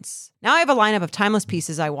found Quince. Now I have a lineup of timeless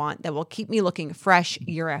pieces I want that will keep me looking fresh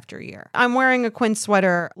year after year. I'm wearing a Quince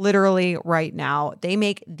sweater literally right now. They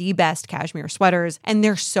make the best cashmere sweaters and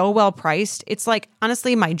they're so well priced. It's like,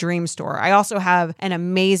 honestly, my dream store. I also have an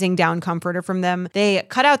amazing down comforter from them. They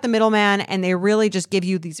cut out the middleman and they really just give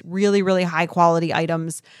you these really, really high quality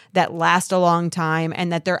items that last a long time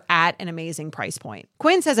and that they're at an amazing price point.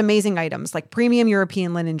 Quince has amazing items like premium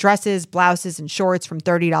European linen dresses, blouses, and shorts from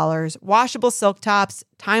 $30, washable silk tops,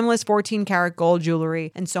 timeless 14-karat gold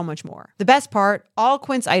jewelry, and so much more. The best part, all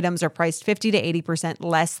Quince items are priced 50 to 80%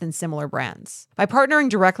 less than similar brands. By partnering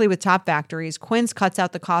directly with top factories, Quince cuts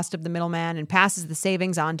out the cost of the middleman and passes the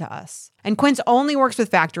savings on to us. And Quince only works with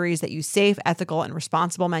factories that use safe, ethical, and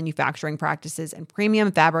responsible manufacturing practices and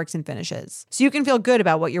premium fabrics and finishes, so you can feel good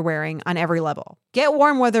about what you're wearing on every level. Get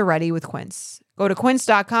warm weather ready with Quince. Go to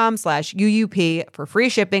quince.com/UUP for free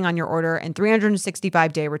shipping on your order and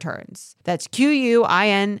 365-day returns. That's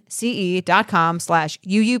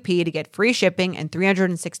QUINCE.com/UUP to get free shipping and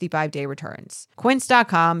 365-day returns.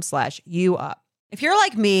 Quince.com/UUP. If you're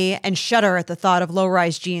like me and shudder at the thought of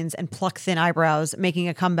low-rise jeans and pluck-thin eyebrows making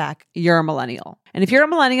a comeback, you're a millennial. And if you're a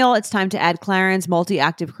millennial, it's time to add Clarins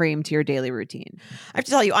Multi-Active Cream to your daily routine. I have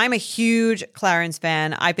to tell you, I'm a huge Clarins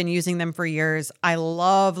fan. I've been using them for years. I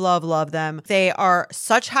love, love, love them. They are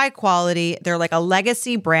such high quality. They're like a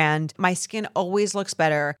legacy brand. My skin always looks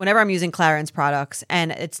better whenever I'm using Clarins products,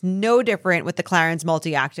 and it's no different with the Clarins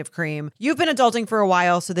Multi-Active Cream. You've been adulting for a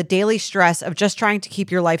while, so the daily stress of just trying to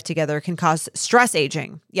keep your life together can cause stress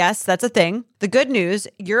aging. Yes, that's a thing. The good news,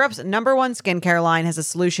 Europe's #1 skincare line has a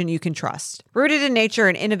solution you can trust. Rooted in nature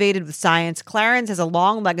and innovated with science, Clarins has a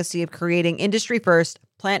long legacy of creating industry-first,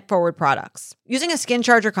 plant-forward products. Using a skin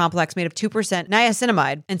charger complex made of 2%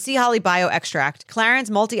 niacinamide and sea holly bioextract, Clarins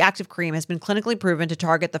Multi-Active Cream has been clinically proven to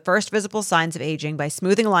target the first visible signs of aging by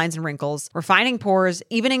smoothing lines and wrinkles, refining pores,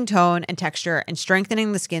 evening tone and texture, and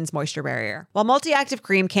strengthening the skin's moisture barrier. While Multi-Active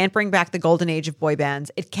Cream can't bring back the golden age of boy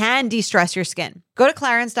bands, it can de-stress your skin. Go to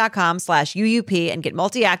clarins.com/UUP and get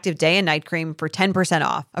Multi-Active Day and Night Cream for 10%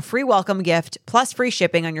 off, a free welcome gift, plus free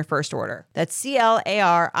shipping on your first order. That's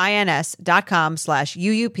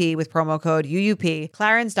clarins.com/UUP with promo code UUP,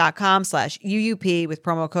 clarins.com/UUP with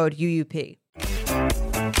promo code UUP.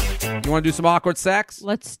 You want to do some awkward sex?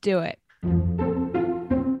 Let's do it.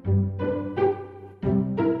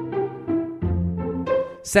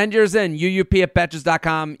 Send yours in, UUP at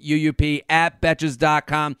Betches.com, UUP at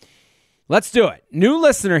Betches.com. Let's do it. New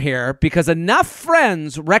listener here because enough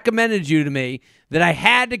friends recommended you to me that I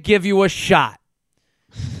had to give you a shot.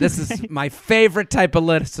 This is my favorite type of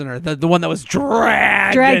listener, the one that was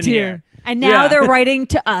dragged in here. And now they're writing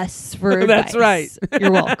to us for advice. That's right.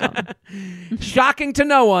 You're welcome. Shocking to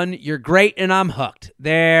no one, you're great and I'm hooked.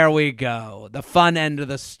 There we go. The fun end of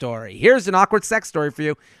the story. Here's an awkward sex story for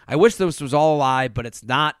you. I wish this was all a lie, but it's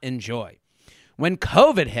not. Enjoy. When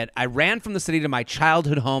COVID hit, I ran from the city to my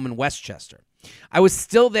childhood home in Westchester. I was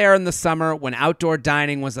still there in the summer when outdoor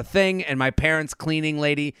dining was a thing, and my parents' cleaning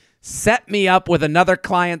lady set me up with another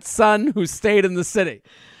client's son who stayed in the city.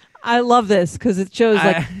 I love this because it shows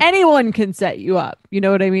like anyone can set you up. You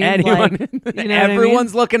know what I mean? Anyone, like, you know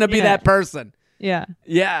everyone's looking to be that person. Yeah.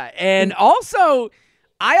 Yeah. And also,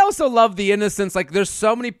 I also love the innocence. Like, there's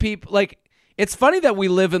so many people. Like, it's funny that we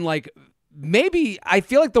live in, like, maybe I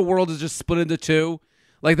feel like the world is just split into two.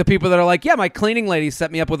 Like, the people that are like, yeah, my cleaning lady set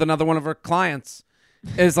me up with another one of her clients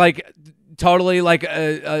is like totally like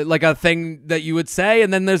a thing that you would say.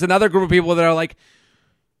 And then there's another group of people that are like,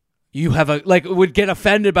 you have a, like, would get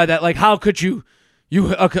offended by that. Like, how could you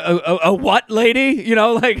a what lady? You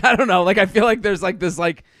know, like, I don't know. Like, I feel like there's like this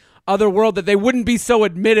like other world that they wouldn't be so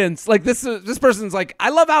admittance. Like this person's like, I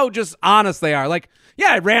love how just honest they are. Like,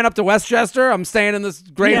 yeah, I ran up to Westchester. I'm staying in this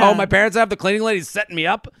great home my parents have. The cleaning lady's setting me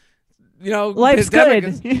up. You know, life's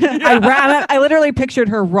good. I literally pictured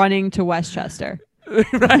her running to Westchester.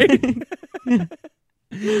 Right.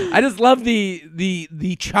 I just love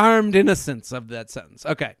the charmed innocence of that sentence.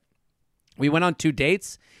 Okay. We went on 2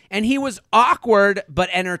 dates, and he was awkward but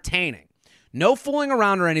entertaining. No fooling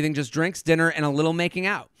around or anything, just drinks, dinner, and a little making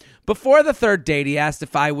out. Before the 3rd date, he asked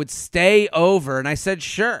if I would stay over, and I said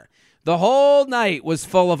sure. The whole night was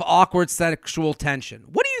full of awkward sexual tension.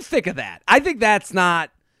 What do you think of that? I think that's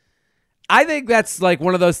like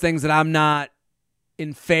one of those things that I'm not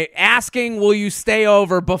in asking, will you stay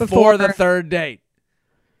over before the 3rd date?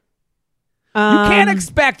 You can't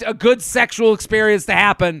expect a good sexual experience to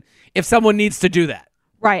happen if someone needs to do that.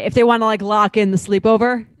 Right. If they want to like lock in the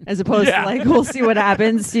sleepover as opposed to like, we'll see what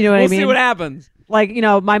happens. You know what I mean? We'll see what happens. Like, you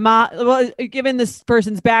know, my mom, well, given this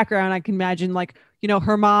person's background, I can imagine like, you know,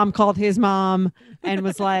 her mom called his mom and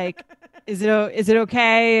was like, is it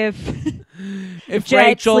okay if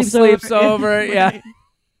Rachel sleeps over? Yeah.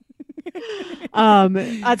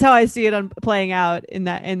 That's how I see it playing out in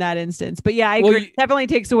that instance. But yeah, I agree. It definitely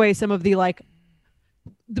takes away some of the like.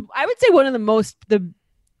 I would say one of the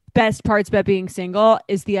best parts about being single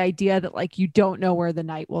is the idea that like you don't know where the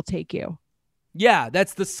night will take you. Yeah,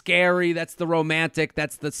 that's the scary, that's the romantic,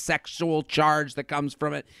 that's the sexual charge that comes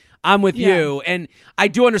from it. I'm with you. And I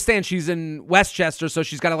do understand she's in Westchester, so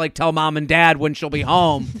she's got to like tell mom and dad when she'll be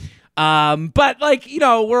home. But like, you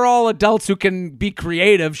know, we're all adults who can be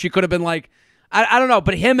creative. She could have been like, I don't know,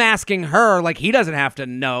 but him asking her, like, he doesn't have to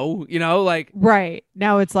know, you know, like. Right.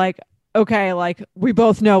 Now it's like, okay, like we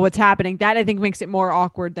both know what's happening. That I think makes it more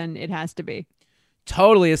awkward than it has to be.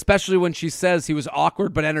 Totally, especially when she says he was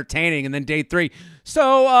awkward but entertaining, and then date 3.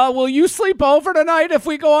 So, will you sleep over tonight if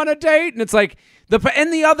we go on a date? And it's like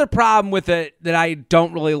the other problem with it that I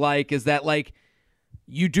don't really like is that like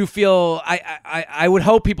you do feel I would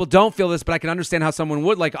hope people don't feel this, but I can understand how someone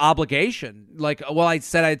would like obligation. Like, well, I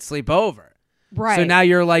said I'd sleep over, right? So now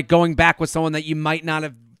you're like going back with someone that you might not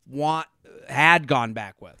have had gone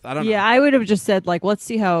back with. I don't know. Yeah, I would have just said like, let's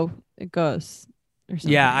see how it goes. Or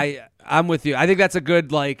something. Yeah, I'm with you. I think that's a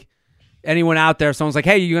good, like, anyone out there, someone's like,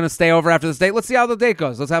 hey, you going to stay over after this date? Let's see how the date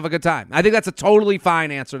goes. Let's have a good time. I think that's a totally fine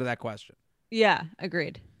answer to that question. Yeah,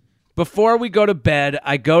 agreed. Before we go to bed,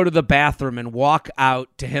 I go to the bathroom and walk out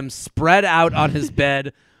to him spread out on his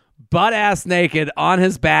bed, butt-ass naked, on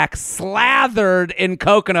his back, slathered in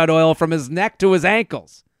coconut oil from his neck to his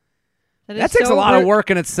ankles. That takes a lot of work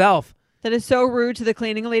in itself. That is so rude to the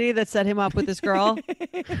cleaning lady that set him up with this girl.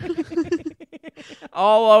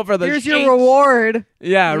 All over the Here's sheets. your reward.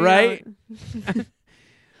 Yeah, right?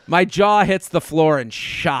 My jaw hits the floor in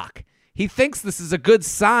shock. He thinks this is a good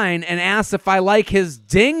sign and asks if I like his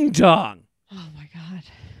ding-dong. Oh, my God.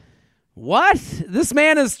 What? This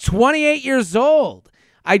man is 28 years old.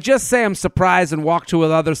 I just say I'm surprised and walk to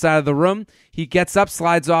the other side of the room. He gets up,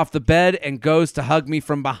 slides off the bed, and goes to hug me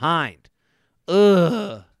from behind.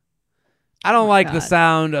 Ugh. I don't like the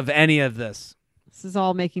sound of any of this. This is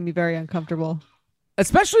all making me very uncomfortable.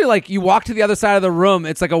 Especially like you walk to the other side of the room.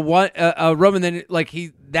 It's like a room, and then like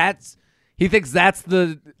he thinks that's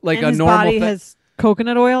the like and a his normal body thing. Has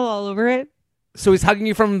coconut oil all over it. So he's hugging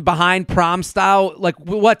you from behind, prom style. Like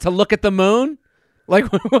what? To look at the moon? Like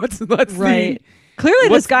what's right? Clearly,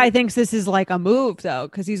 this guy thinks this is like a move though,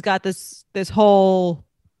 because he's got this whole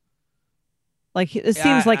Like it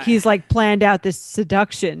seems like he's like planned out this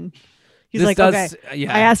seduction. He's like, okay,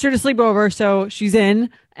 I asked her to sleep over, so she's in.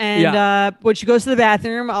 And when she goes to the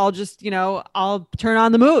bathroom, I'll just, I'll turn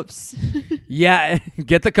on the moves. Yeah,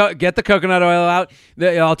 get the coconut oil out.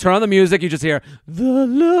 I'll turn on the music. You just hear the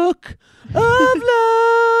look of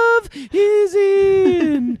love is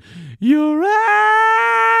in your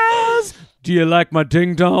eyes. Do you like my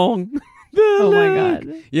ding dong? Oh my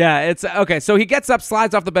God. Yeah, it's okay. So he gets up,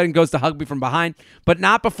 slides off the bed, and goes to hug me from behind, but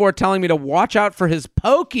not before telling me to watch out for his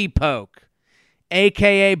pokey poke,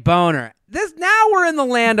 aka boner. Now we're in the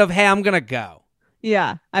land of, hey, I'm gonna go.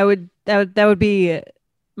 Yeah, I would. That would be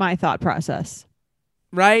my thought process.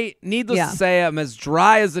 Right? Needless to say, I'm as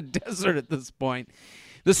dry as a desert at this point.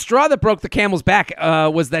 The straw that broke the camel's back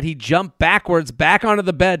was that he jumped backwards back onto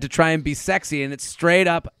the bed to try and be sexy, and it straight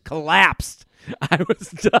up collapsed. I was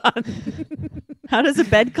done. How does a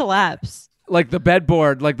bed collapse? Like the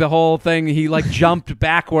bedboard, like the whole thing, he like jumped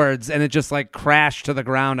backwards and it just like crashed to the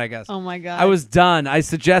ground, I guess. Oh my God. I was done. I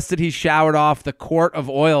suggested he showered off the quart of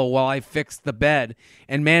oil while I fixed the bed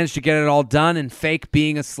and managed to get it all done and fake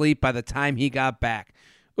being asleep by the time he got back.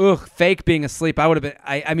 Ugh, fake being asleep. I would have been,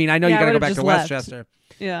 I mean, I know you got to go back to Westchester.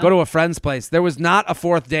 Yeah. Go to a friend's place. There was not a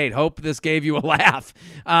fourth date. Hope this gave you a laugh.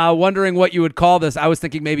 Wondering what you would call this. I was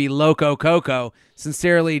thinking maybe Loco Coco.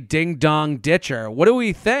 Sincerely, Ding Dong Ditcher. What do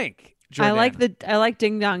we think, Jordana? I like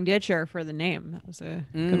Ding Dong Ditcher for the name. That was a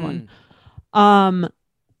good one.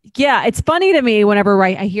 Yeah, it's funny to me whenever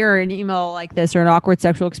I hear an email like this or an awkward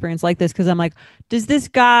sexual experience like this, because I'm like, did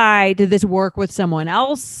this work with someone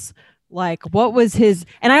else? Like, what was his?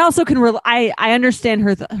 And I also can I understand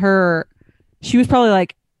her. She was probably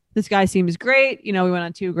like, this guy seems great. We went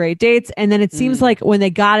on 2 great dates. And then it seems like when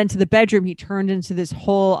they got into the bedroom, he turned into this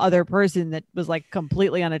whole other person that was like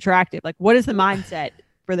completely unattractive. Like, what is the mindset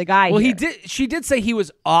for the guy? Well, here? She did say he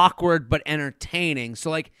was awkward but entertaining.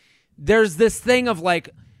 So like, there's this thing of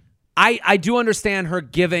like, I do understand her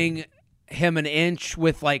giving him an inch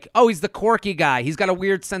with like, oh, he's the quirky guy. He's got a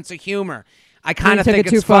weird sense of humor. I kind of think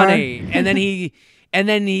it's funny. And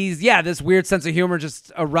then he's this weird sense of humor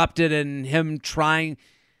just erupted and him trying.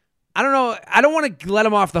 I don't know. I don't want to let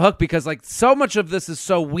him off the hook because like so much of this is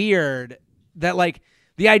so weird that like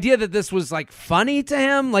the idea that this was like funny to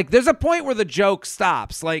him, like there's a point where the joke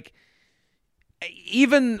stops. Like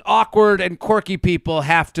even awkward and quirky people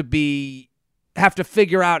have to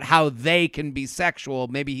figure out how they can be sexual.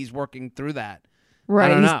 Maybe he's working through that.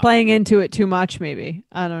 Right. He's playing into it too much. Maybe.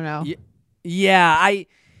 I don't know. Yeah.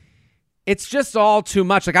 It's just all too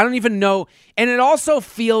much. Like, I don't even know. And it also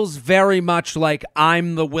feels very much like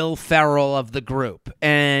I'm the Will Ferrell of the group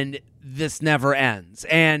and this never ends.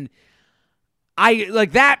 And I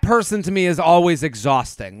like that person to me is always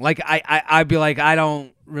exhausting. Like I'd be like, I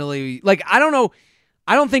don't really like, I don't know.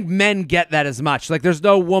 I don't think men get that as much. Like there's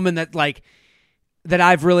no woman that like, that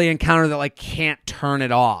I've really encountered that like can't turn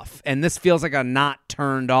it off. And this feels like a not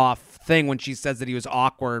turned off thing when she says that he was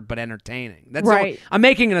awkward but entertaining. That's right. I'm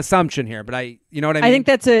making an assumption here, but you know what I mean? I think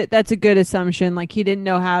that's a good assumption. Like he didn't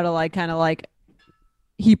know how to like kind of like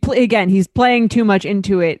he's playing too much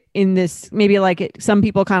into it in this. Maybe like some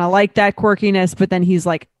people kind of like that quirkiness, but then he's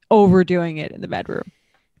like overdoing it in the bedroom.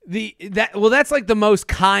 That's like the most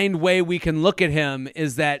kind way we can look at him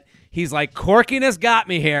is that he's like, quirkiness got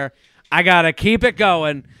me here. I gotta keep it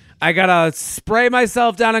going. I gotta spray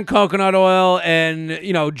myself down in coconut oil and,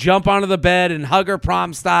 jump onto the bed and hug her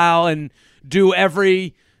prom style and do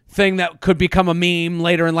everything that could become a meme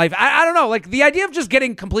later in life. I don't know. Like the idea of just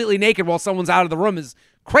getting completely naked while someone's out of the room is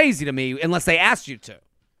crazy to me unless they asked you to.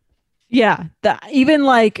 Yeah.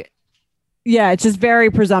 It's just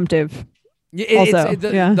very presumptive.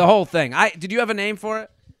 The whole thing. Did you have a name for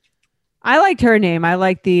it? I liked her name. I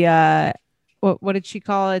liked the, what did she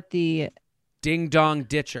call it? The Ding Dong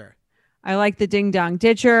Ditcher. I like the Ding Dong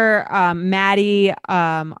Ditcher. Maddie,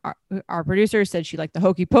 our producer, said she liked the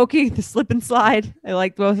Hokey Pokey, the Slip and Slide. I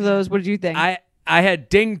liked both of those. What did you think? I had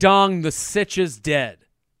Ding Dong, the Sitch is Dead.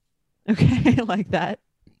 Okay, I like that.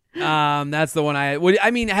 That's the one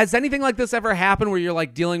I mean, has anything like this ever happened where you're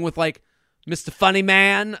like dealing with like Mr. Funny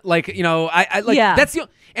Man? Like, that's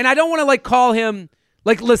and I don't want to like call him.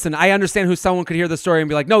 Like, listen, I understand who someone could hear the story and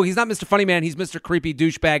be like, no, he's not Mr. Funny Man. He's Mr. Creepy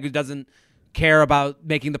Douchebag who doesn't care about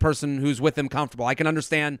making the person who's with him comfortable. I can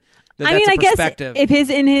understand that's a perspective. I guess if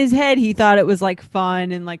in his head he thought it was like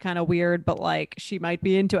fun and like kind of weird, but like she might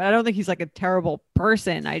be into it. I don't think he's like a terrible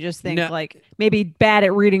person. I just think like maybe bad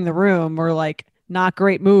at reading the room or like not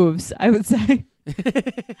great moves, I would say.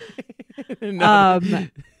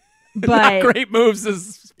 But not great moves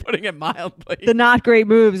is putting it mildly. The not great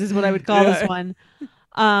moves is what I would call this one.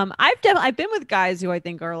 I've been with guys who I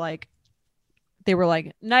think are like they were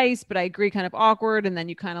like nice, but I agree, kind of awkward. And then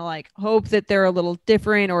you kind of like hope that they're a little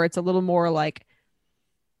different, or it's a little more like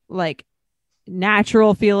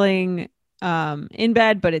natural feeling in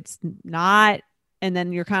bed, but it's not. And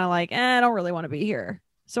then you're kind of like, I don't really want to be here.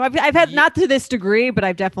 So I've had, not to this degree, but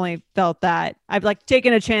I've definitely felt that. I've like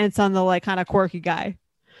taken a chance on the like kind of quirky guy.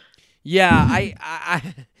 Yeah,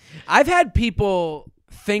 I've had people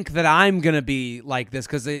think that I'm gonna be like this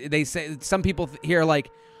because they say, some people hear like,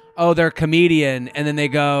 oh, they're a comedian, and then they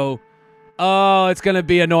go, oh, it's gonna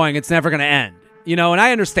be annoying, it's never gonna end, you know. And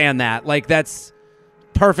I understand that, like, that's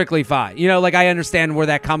perfectly fine, you know, like I understand where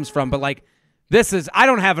that comes from, but like I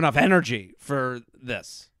don't have enough energy for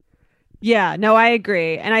this. Yeah, no, I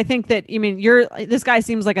agree. And I think that, I mean, this guy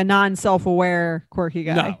seems like a non-self-aware, quirky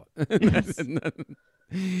guy. No.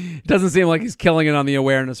 Doesn't seem like he's killing it on the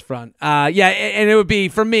awareness front. Yeah, and it would be,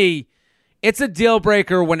 for me, it's a deal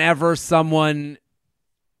breaker whenever someone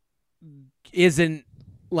isn't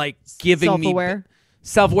like giving self-aware. me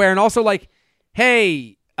self-aware, and also like,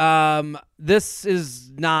 hey, this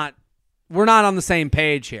is not, we're not on the same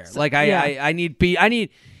page here. Like I need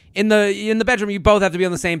in the bedroom, you both have to be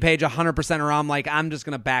on the same page 100%, or I'm just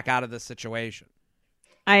going to back out of this situation.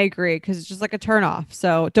 I agree, because it's just like a turnoff.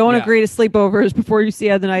 So don't agree to sleepovers before you see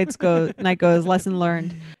how the night goes. Lesson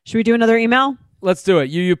learned. Should we do another email? Let's do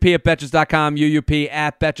it. UUP@Betches.com,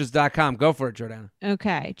 UUP@Betches.com. Go for it, Jordana.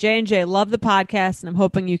 Okay. J&J, love the podcast, and I'm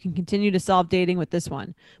hoping you can continue to solve dating with this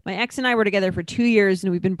one. My ex and I were together for 2 years,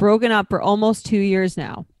 and we've been broken up for almost 2 years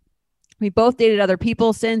now. We both dated other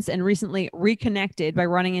people since, and recently reconnected by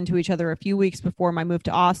running into each other a few weeks before my move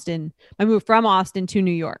from Austin to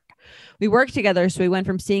New York. We worked together, so we went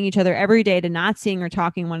from seeing each other every day to not seeing or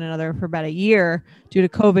talking one another for about a year due to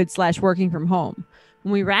COVID/working from home.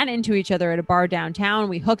 When we ran into each other at a bar downtown,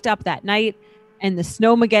 we hooked up that night, and the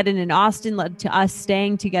snowmageddon in Austin led to us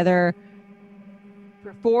staying together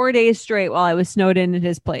for 4 days straight while I was snowed in at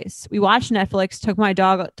his place. We watched Netflix, took my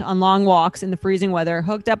dog on long walks in the freezing weather,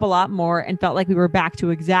 hooked up a lot more, and felt like we were back to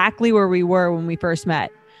exactly where we were when we first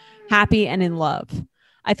met, happy and in love.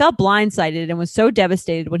 I felt blindsided and was so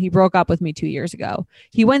devastated when he broke up with me 2 years ago.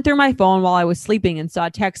 He went through my phone while I was sleeping and saw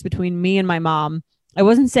texts between me and my mom. I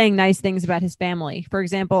wasn't saying nice things about his family. For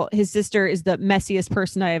example, his sister is the messiest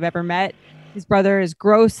person I have ever met. His brother is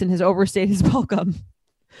gross and has overstayed his welcome.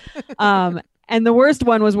 And the worst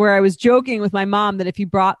one was where I was joking with my mom that if he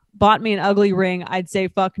bought me an ugly ring, I'd say,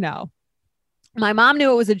 fuck no. My mom knew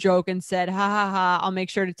it was a joke and said, ha ha ha, I'll make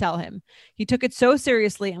sure to tell him. He took it so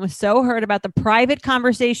seriously and was so hurt about the private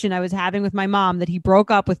conversation I was having with my mom that he broke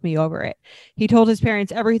up with me over it. He told his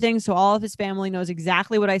parents everything, so all of his family knows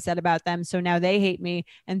exactly what I said about them, so now they hate me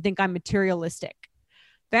and think I'm materialistic.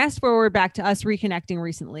 Fast forward back to us reconnecting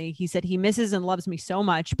recently. He said he misses and loves me so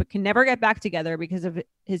much, but can never get back together because of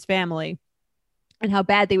his family and how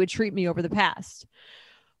bad they would treat me over the past.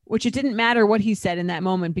 Which it didn't matter what he said in that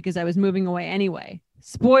moment because I was moving away anyway.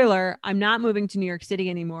 Spoiler, I'm not moving to New York City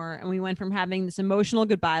anymore, and we went from having this emotional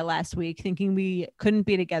goodbye last week, thinking we couldn't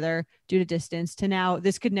be together due to distance, to now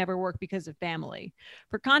this could never work because of family.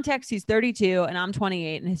 For context, he's 32 and I'm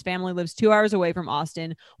 28, and his family lives 2 hours away from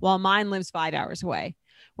Austin, while mine lives 5 hours away.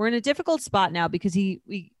 We're in a difficult spot now because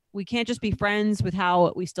we can't just be friends with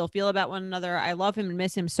how we still feel about one another. I love him and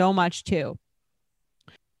miss him so much too.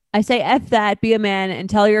 I say F that, be a man, and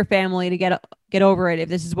tell your family to get over it if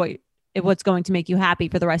this is what's going to make you happy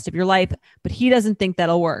for the rest of your life. But he doesn't think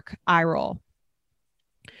that'll work. I roll.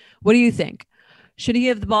 What do you think? Should he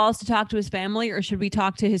have the balls to talk to his family, or should we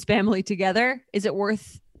talk to his family together? Is it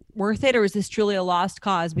worth it, or is this truly a lost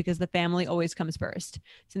cause because the family always comes first?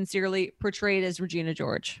 Sincerely, portrayed as Regina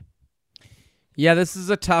George. Yeah, this is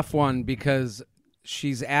a tough one because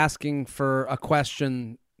she's asking for a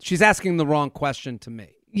question. She's asking the wrong question to me.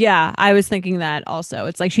 Yeah, I was thinking that also.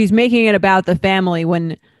 It's like she's making it about the family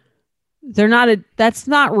when they're not that's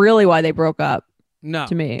not really why they broke up. No.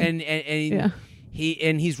 To me. And yeah.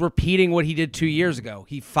 He's repeating what he did 2 years ago.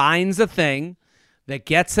 He finds a thing that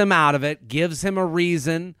gets him out of it, gives him a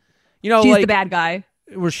reason. You know, she's like the bad guy.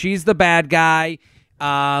 Where she's the bad guy.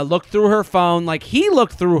 Looked through her phone. Like, he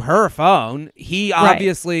looked through her phone. He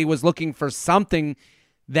obviously was looking for something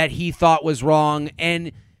that he thought was wrong.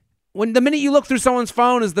 And when the minute you look through someone's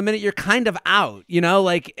phone is the minute you're kind of out, you know,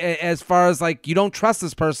 like as far as like you don't trust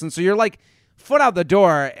this person. So you're like foot out the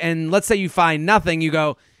door. And let's say you find nothing. You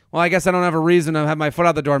go, well, I guess I don't have a reason to have my foot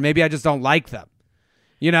out the door. Maybe I just don't like them,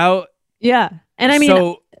 you know? Yeah. And I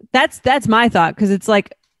mean, that's my thought. Cause it's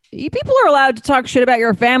like people are allowed to talk shit about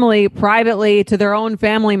your family privately to their own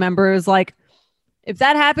family members. Like if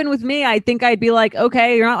that happened with me, I think I'd be like,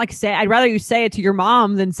 okay, you're not like I'd rather you say it to your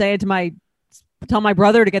mom than say it to tell my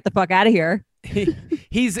brother to get the fuck out of here.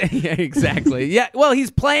 He's yeah, exactly. Yeah. Well,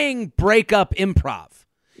 he's playing breakup improv.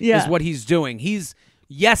 Yeah. Is what he's doing. He's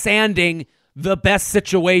yes-anding the best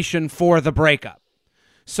situation for the breakup.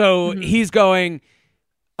 So he's going,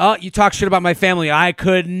 oh, you talk shit about my family. I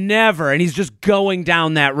could never. And he's just going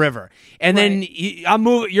down that river. And then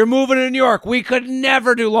you're moving to New York. We could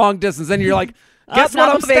never do long distance. And you're like, guess what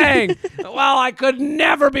I'm saying? Well, I could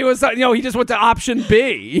never be with someone. You know, he just went to option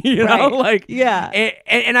B. You know, like, yeah.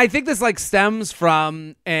 And I think this like stems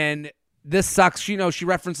from, and this sucks. You know, she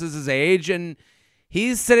references his age, and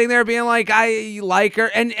he's sitting there being like, I like her.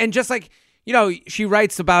 And just like, you know, she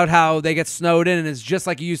writes about how they get snowed in and it's just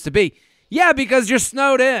like it used to be. Yeah, because you're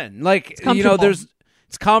snowed in. Like, you know,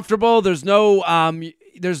 it's comfortable. There's no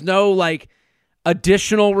like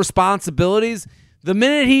additional responsibilities. The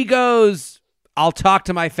minute he goes, I'll talk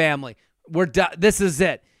to my family. We're done. This is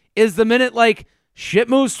it. Is the minute like shit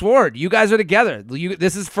moves forward. You guys are together.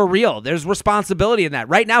 This is for real. There's responsibility in that.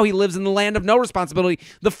 Right now, he lives in the land of no responsibility.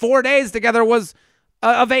 The 4 days together was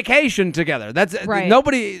a vacation together. That's right.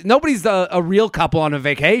 Nobody's a real couple on a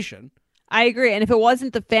vacation. I agree. And if it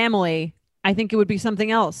wasn't the family, I think it would be something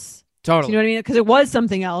else. Totally. So you know what I mean? Because it was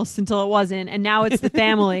something else until it wasn't. And now it's the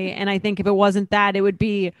family. And I think if it wasn't that, it would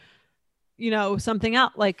be, you know, something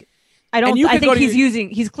else. Like, I think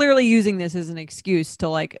he's clearly using this as an excuse to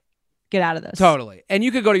like get out of this. Totally. And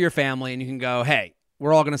you could go to your family and you can go, hey,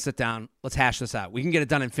 we're all going to sit down. Let's hash this out. We can get it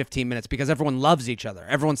done in 15 minutes because everyone loves each other.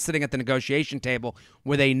 Everyone's sitting at the negotiation table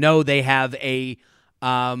where they know they have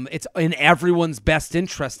it's in everyone's best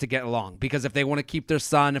interest to get along, because if they want to keep their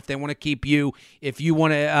son, if they want to keep you, if you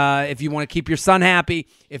want to keep your son happy,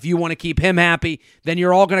 if you want to keep him happy, then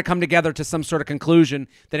you're all going to come together to some sort of conclusion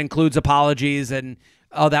that includes apologies and,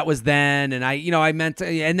 oh, that was then, and I meant to,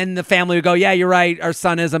 and then the family would go, yeah, you're right, our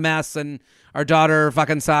son is a mess and our daughter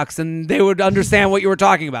fucking sucks, and they would understand what you were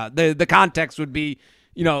talking about. The context would be,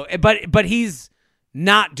 you know, but he's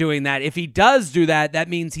not doing that. If he does do that, that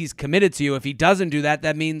means he's committed to you. If he doesn't do that,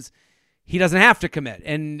 that means he doesn't have to commit,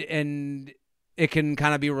 and it can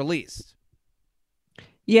kind of be released.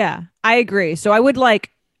 Yeah, I agree. So I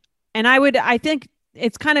think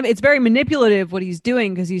it's very manipulative what he's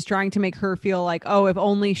doing, because he's trying to make her feel like, oh, if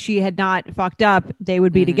only she had not fucked up, they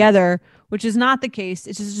would be together, which is not the case.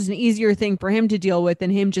 It's just an easier thing for him to deal with than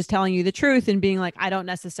him just telling you the truth and being like, I don't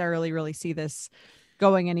necessarily really see this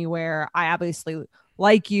going anywhere. I obviously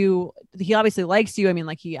like you. He obviously likes you. I mean,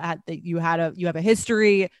 like you have a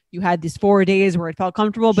history. You had these 4 days where it felt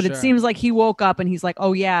comfortable, but It seems like he woke up and he's like,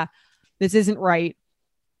 oh yeah, this isn't right.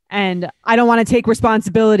 And I don't want to take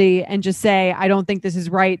responsibility and just say, I don't think this is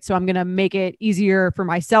right. So I'm going to make it easier for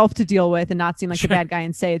myself to deal with and not seem like the bad guy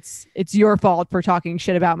and say it's your fault for talking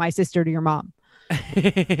shit about my sister to your mom.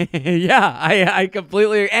 Yeah, I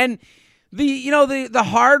completely. And the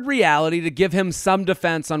hard reality to give him some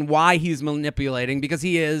defense on why he's manipulating, because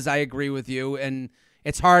he is, I agree with you. And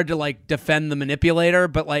it's hard to like defend the manipulator.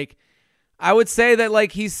 But like, I would say that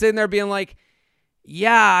like he's sitting there being like,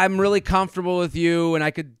 yeah, I'm really comfortable with you, and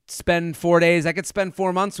I could spend 4 days. I could spend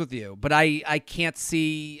 4 months with you, but I can't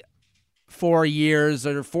see 4 years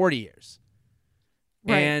or 40 years.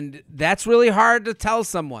 Right. And that's really hard to tell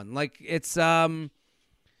someone. Like it's that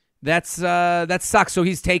sucks. So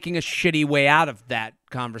he's taking a shitty way out of that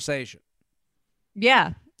conversation.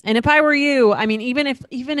 Yeah. And if I were you, I mean, even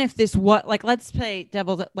if this let's say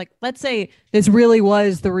let's say this really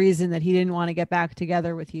was the reason that he didn't want to get back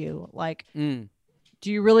together with you. Like,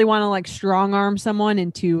 do you really want to like strong arm someone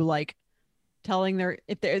into like telling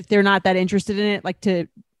if they're not that interested in it, like to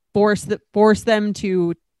force them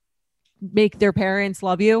to make their parents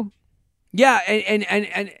love you? Yeah,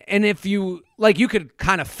 and if you like, you could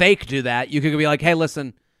kind of fake do that. You could be like, hey,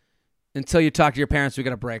 listen, until you talk to your parents, we're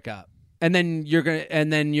gonna break up. And then you're gonna,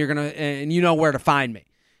 and you know where to find me.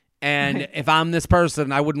 And if I'm this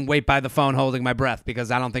person, I wouldn't wait by the phone holding my breath, because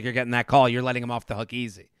I don't think you're getting that call. You're letting him off the hook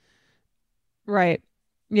easy. Right.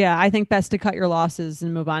 Yeah, I think best to cut your losses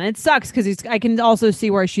and move on. It sucks because I can also see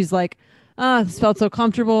where she's like, oh, this felt so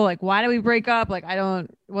comfortable. Like, why did we break up? Like, it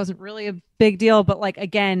wasn't really a big deal. But like,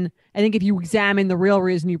 again, I think if you examine the real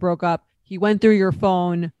reason you broke up, he went through your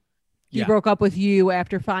phone. He broke up with you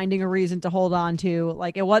after finding a reason to hold on to.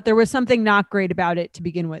 Like, there was something not great about it to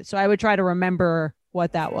begin with. So I would try to remember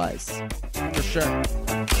what that was. For sure.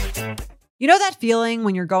 You know that feeling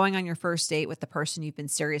when you're going on your first date with the person you've been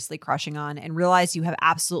seriously crushing on and realize you have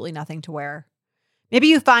absolutely nothing to wear? Maybe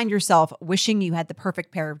you find yourself wishing you had the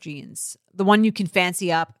perfect pair of jeans, the one you can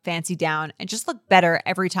fancy up, fancy down, and just look better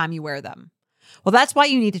every time you wear them. Well, that's why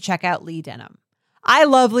you need to check out Lee Denim. I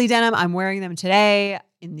love Lee Denim. I'm wearing them today.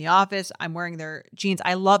 in the office. I'm wearing their jeans.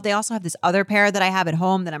 They also have this other pair that I have at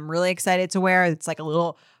home that I'm really excited to wear. It's like a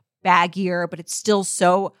little baggier, but it's still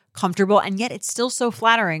so comfortable, and yet it's still so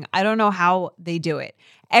flattering. I don't know how they do it.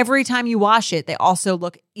 Every time you wash it, they also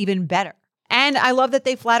look even better. And I love that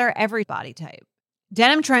they flatter every body type.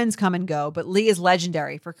 Denim trends come and go, but Lee is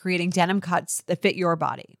legendary for creating denim cuts that fit your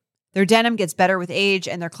body. Their denim gets better with age,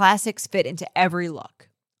 and their classics fit into every look.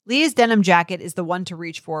 Lee's denim jacket is the one to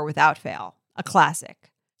reach for without fail. A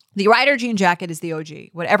classic. The Rider jean jacket is the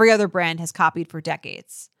OG, what every other brand has copied for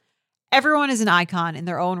decades. Everyone is an icon in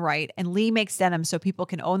their own right, and Lee makes denim so people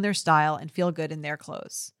can own their style and feel good in their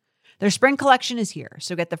clothes. Their spring collection is here,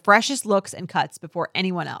 so get the freshest looks and cuts before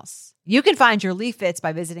anyone else. You can find your Lee fits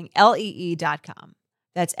by visiting lee.com.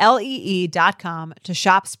 That's lee.com to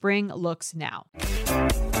shop spring looks now.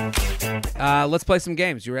 Let's play some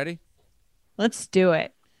games. You ready? Let's do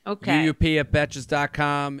it. Okay. UUP at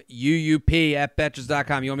Betches.com. UUP at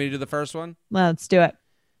Betches.com. You want me to do the first one? Let's do it.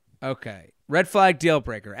 Okay. Red flag deal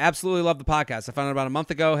breaker. Absolutely love the podcast. I found it about a month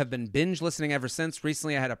ago. Have been binge listening ever since.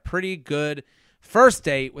 Recently, I had a pretty good first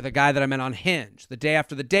date with a guy that I met on Hinge. The day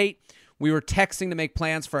after the date, we were texting to make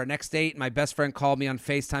plans for our next date, and my best friend called me on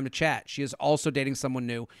FaceTime to chat. She is also dating someone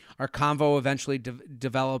new. Our convo eventually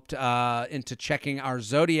developed into checking our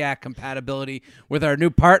zodiac compatibility with our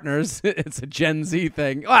new partners. It's a Gen Z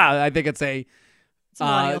thing. Well, I think it's a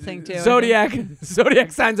millennial thing too.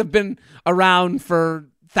 Zodiac signs have been around for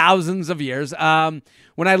thousands of years.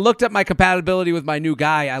 When I looked at my compatibility with my new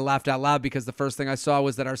guy, I laughed out loud because the first thing I saw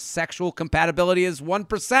was that our sexual compatibility is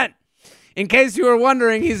 1%. In case you were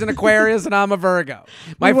wondering, he's an Aquarius and I'm a Virgo.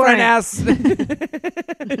 My friend asks...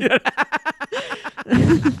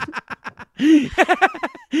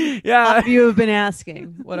 Yeah. You have been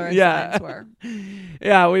asking what our signs were.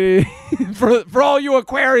 Yeah, we for all you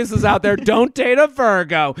Aquariuses out there, don't date a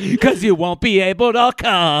Virgo because you won't be able to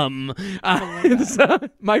come. So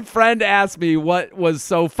my friend asked me what was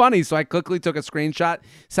so funny, so I quickly took a screenshot,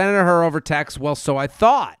 sent it to her over text. Well, so I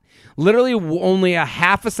thought. Literally only a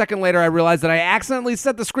half a second later, I realized that I accidentally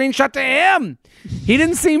sent the screenshot to him. He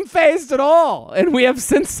didn't seem fazed at all. And we have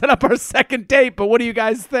since set up our second date. But what do you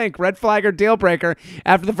guys think? Red flag or deal breaker?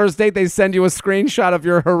 After the first date, they send you a screenshot of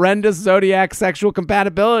your horrendous zodiac sexual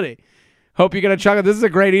compatibility. Hope you get a chuckle. This is a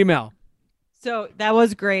great email. So that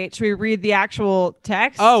was great. Should we read the actual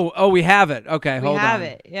text? Oh, we have it. Okay, hold on. We have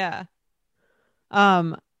it, yeah.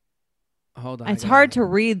 Hold on. It's hard to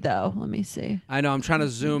read, though. Let me see. I know. I'm trying to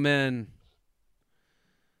zoom in.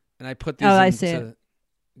 And I put these I see it.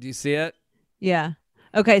 Do you see it? Yeah.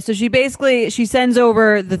 Okay, so she sends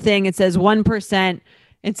over the thing. It says 1%.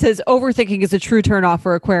 It says overthinking is a true turnoff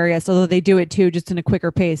for Aquarius, although they do it too, just in a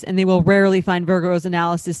quicker pace. And they will rarely find Virgo's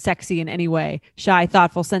analysis sexy in any way. Shy,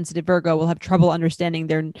 thoughtful, sensitive Virgo will have trouble understanding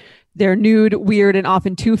their nude, weird, and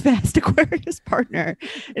often too fast Aquarius partner.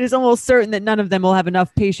 It is almost certain that none of them will have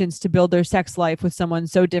enough patience to build their sex life with someone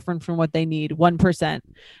so different from what they need. 1%.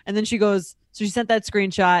 And then she goes, so she sent that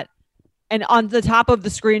screenshot. And on the top of the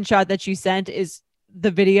screenshot that she sent is the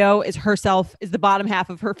video is herself, is the bottom half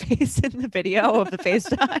of her face in the video of the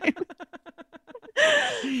FaceTime.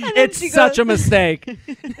 It's such a mistake. And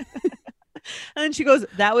then she goes,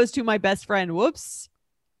 that was to my best friend. Whoops.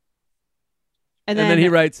 And then he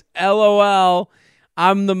writes, LOL.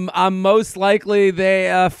 I'm most likely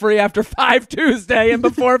free after 5 Tuesday and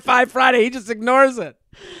before 5 Friday. He just ignores it.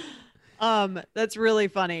 That's really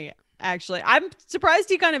funny. Actually, I'm surprised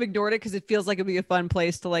he kind of ignored it because it feels like it'd be a fun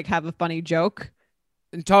place to like have a funny joke.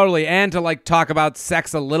 Totally, and to like talk about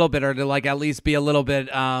sex a little bit, or to like at least be a little bit,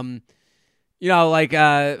 fun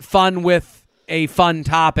with a fun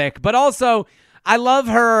topic. But also, I love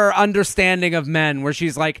her understanding of men, where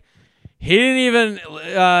she's like, he didn't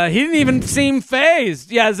even seem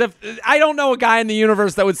fazed. Yeah, as if I don't know a guy in the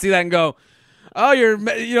universe that would see that and go, oh,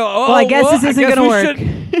 well, I guess this isn't gonna work.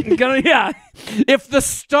 Yeah. If the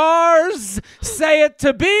stars say it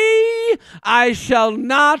to be, I shall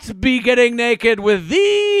not be getting naked with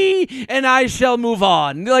thee, and I shall move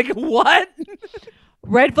on. Like, what?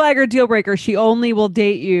 Red flag or deal breaker, she only will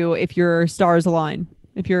date you if your stars align.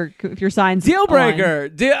 If your signs deal breaker.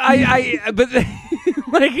 It's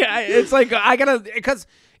like I gotta, because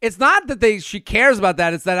it's not that she cares about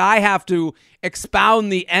that. It's that I have to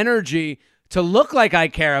expound the energy to look like I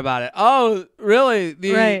care about it. Oh, really?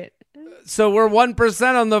 Right. So we're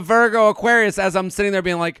 1% on the Virgo Aquarius as I'm sitting there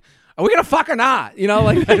being like, are we going to fuck or not?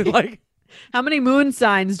 Like how many moon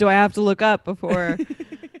signs do I have to look up before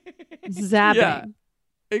this is happening?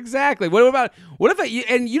 Yeah, exactly. What if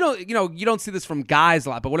you don't see this from guys a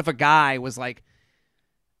lot, but what if a guy was like,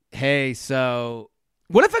 hey, so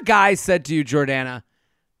what if a guy said to you, Jordana,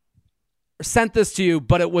 sent this to you,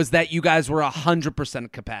 but it was that you guys were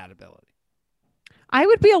 100% compatibility. I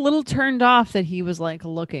would be a little turned off that he was like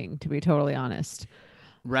looking, to be totally honest.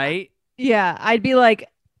 Right? Yeah, I'd be like,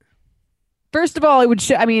 first of all, it would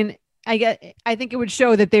show. I mean, I think it would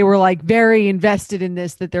show that they were like very invested in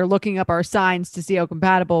this, that they're looking up our signs to see how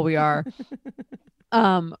compatible we are.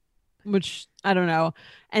 Which I don't know.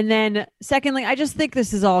 And then secondly, I just think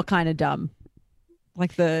this is all kind of dumb.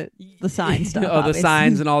 Like the sign stuff. The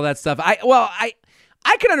signs and all that stuff. I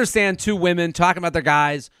can understand two women talking about their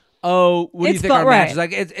guys. Oh, what do you think our match is?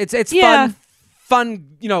 Like it's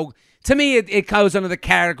fun, you know. To me, it goes under the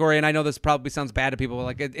category, and I know this probably sounds bad to people, but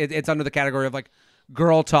like it's under the category of like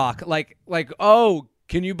girl talk. Like oh,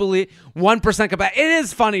 can you believe 1% It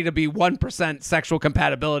is funny to be 1% sexual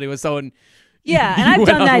compatibility with someone. Yeah, and I've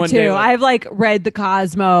done that too. I've like read the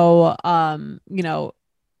Cosmo, you know,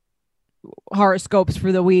 horoscopes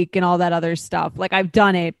for the week and all that other stuff. Like I've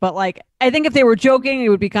done it, but like I think if they were joking, it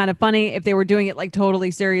would be kind of funny. If they were doing it like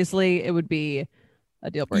totally seriously, it would be a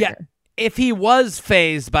deal breaker. Yeah. If he was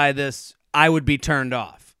fazed by this, I would be turned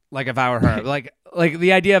off. Like if I were her, like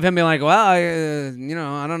the idea of him being like, well, you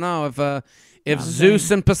know, I don't know if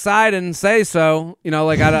Zeus and Poseidon say so, you know,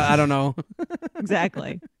 like I don't know.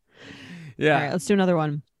 Exactly. Yeah. All right, let's do another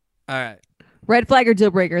one. All right. Red flag or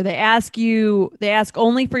deal breaker. They ask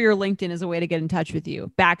only for your LinkedIn as a way to get in touch with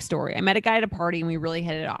you. Backstory. I met a guy at a party and we really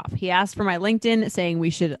hit it off. He asked for my LinkedIn saying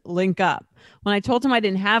we should link up. When I told him I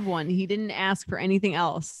didn't have one, he didn't ask for anything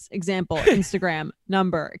else. Example, Instagram,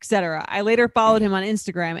 number, etc. I later followed him on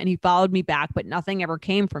Instagram and he followed me back, but nothing ever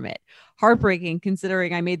came from it. Heartbreaking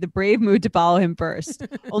considering I made the brave move to follow him first.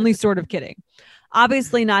 Only sort of kidding.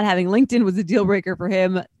 Obviously not having LinkedIn was a deal breaker for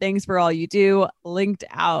him. Thanks for all you do. Linked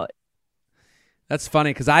out. That's funny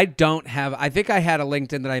because I think I had a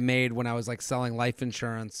LinkedIn that I made when I was like selling life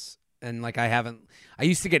insurance, and like I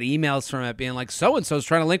used to get emails from it being like, so-and-so's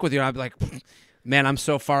trying to link with you. And I'd be like, man, I'm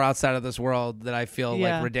so far outside of this world that I feel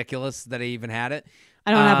like ridiculous that I even had it.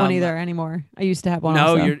 I don't have one either anymore. I used to have one.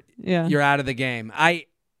 No, also. You're out of the game. I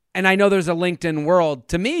know there's a LinkedIn world.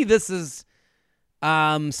 To me, this is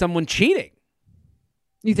someone cheating.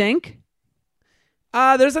 You think?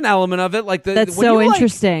 There's an element of it. Like that's so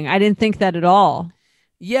interesting. I didn't think that at all.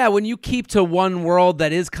 Yeah, when you keep to one world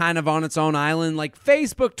that is kind of on its own island, like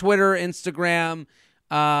Facebook, Twitter, Instagram,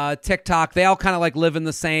 TikTok, they all kind of like live in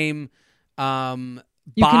the same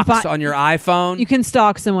box on your iPhone. You can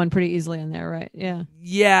stalk someone pretty easily on there, right? Yeah.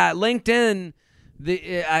 Yeah, LinkedIn,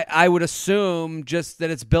 I would assume just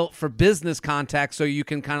that it's built for business contacts, so you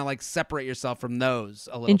can kind of like separate yourself from those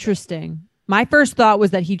a little Interesting. Bit. My first thought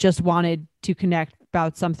was that he just wanted to connect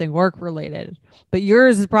about something work related, but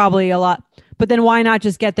yours is probably a lot. But then why not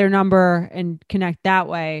just get their number and connect that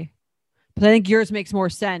way? But I think yours makes more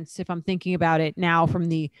sense if I'm thinking about it now from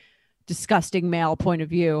the disgusting male point of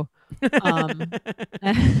view. To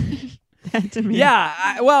me. Yeah.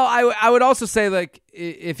 I would also say like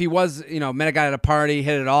if he was, you know, met a guy at a party,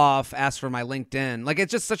 hit it off, asked for my LinkedIn, like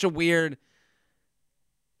it's just such a weird.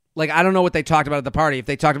 Like, I don't know what they talked about at the party. If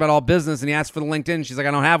they talked about all business and he asked for the LinkedIn, she's like,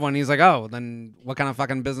 I don't have one. And he's like, oh, then what kind of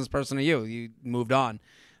fucking business person are you? You moved on.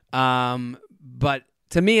 But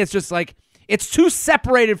to me, it's just like, it's too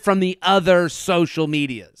separated from the other social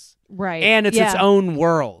medias. Right. And it's its own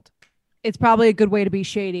world. It's probably a good way to be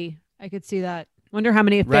shady. I could see that. Wonder how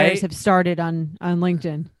many affairs have started on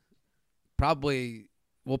LinkedIn.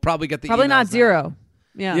 We'll probably get the Probably not now. Zero.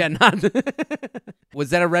 Yeah. Yeah, not. Was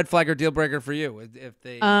that a red flag or deal breaker for you? If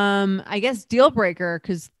they, I guess deal breaker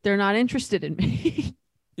because they're not interested in me.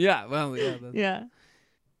 Yeah. Well. Yeah. Yeah.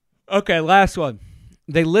 Okay. Last one.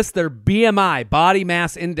 They list their BMI, body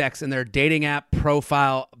mass index, in their dating app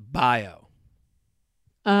profile bio.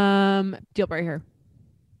 Deal breaker.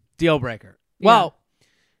 Deal breaker. Yeah. Well,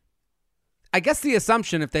 I guess the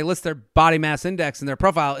assumption if they list their body mass index in their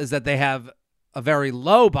profile is that they have a very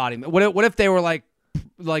low body. What if they were like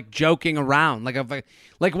joking around? Like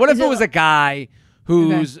what if it was a guy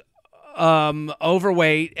who's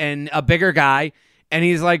overweight and a bigger guy, and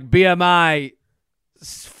he's like BMI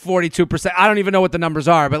 42%. I don't even know what the numbers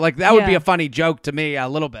are, but like that would be a funny joke to me a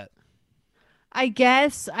little bit. I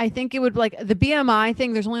guess I think it would like the BMI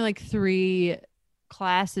thing. There's only like 3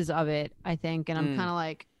 classes of it, I think, and I'm kind of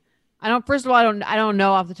like. First of all, I don't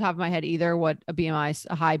know off the top of my head either what a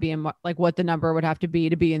high BMI, like what the number would have to be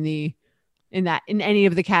in any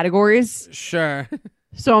of the categories. Sure.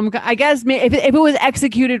 So I guess if it was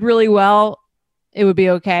executed really well, it would be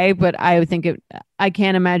okay. But I would think I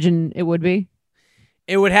can't imagine it would be.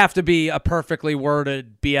 It would have to be a perfectly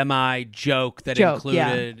worded BMI joke that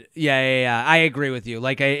included. Yeah. I agree with you.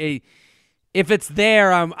 Like if it's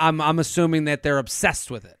there, I'm assuming that they're obsessed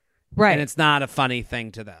with it. Right. And it's not a funny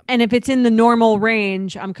thing to them. And if it's in the normal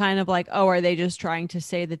range, I'm kind of like, oh, are they just trying to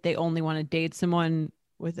say that they only want to date someone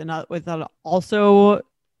with an also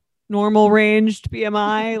normal ranged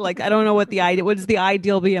BMI? Like, I don't know what is the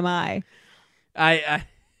ideal BMI? I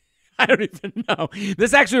don't even know.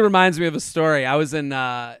 This actually reminds me of a story. I was in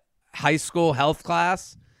high school health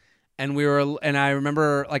class, and I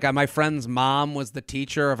remember like my friend's mom was the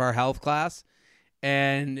teacher of our health class,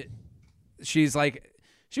 and she was like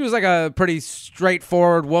a pretty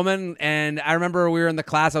straightforward woman. And I remember we were in the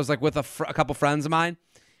class. I was like with a couple friends of mine,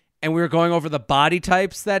 and we were going over the body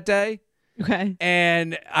types that day. Okay.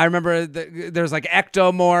 And I remember there's like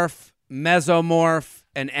ectomorph, mesomorph,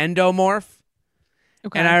 and endomorph.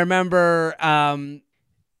 Okay. And I remember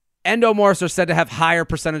endomorphs are said to have higher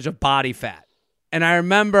percentage of body fat. And I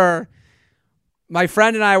remember my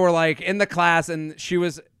friend and I were like in the class, and she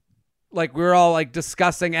was like, we were all like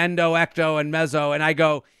discussing endo, ecto, and meso. And I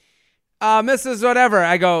go, Mrs. Whatever.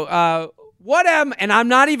 I go, what am, and I'm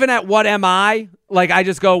not even at what am I? Like, I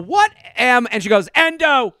just go, what am, and she goes,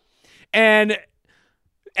 endo. And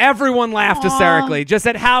everyone laughed hysterically just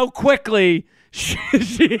at how quickly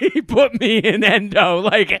she put me in endo.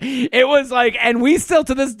 Like, it was like, and we still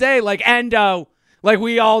to this day, like, endo, like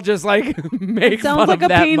we all just like make fun of that moment. Sounds like a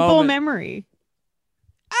painful memory.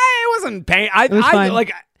 It wasn't pain. I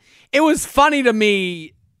like, it was funny to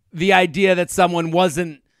me, the idea that someone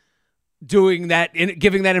wasn't doing that,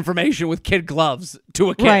 giving that information with kid gloves to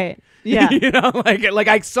a kid. Right. Yeah. You know, like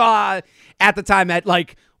I saw at the time at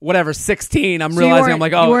like whatever 16, I'm realizing I'm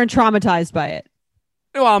like, oh, you weren't traumatized by it.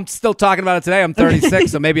 Well, I'm still talking about it today. I'm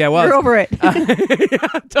 36, so maybe I was. You're over it. Yeah,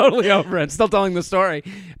 I'm totally over it. Still telling the story.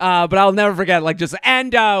 But I'll never forget, like, just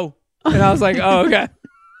endo. And I was like, oh, okay.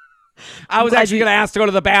 I was actually going to ask to go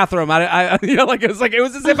to the bathroom. I you know, like it was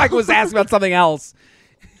as if I was asking about something else.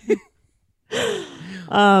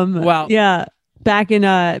 Well, yeah. Back in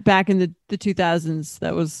the 2000s,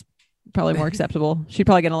 that was probably more acceptable. She'd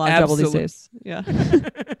probably get in a lot of trouble these days. Yeah.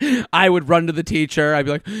 I would run to the teacher. I'd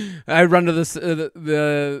run to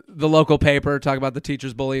the local paper, talk about the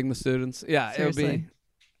teachers bullying the students. Yeah, seriously. It would be.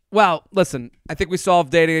 Well, listen, I think we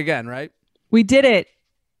solved dating again, right? We did it.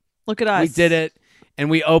 Look at us. We did it, and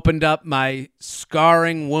we opened up my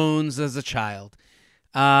scarring wounds as a child.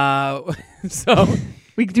 So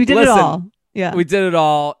we did it all. Yeah. We did it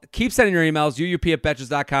all. Keep sending your emails,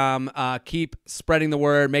 uup@betches.com. Keep spreading the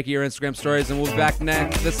word, making your Instagram stories, and we'll be back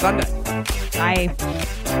this Sunday. Bye.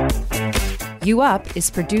 You Up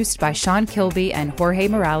is produced by Sean Kilby and Jorge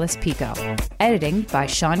Morales Pico. Editing by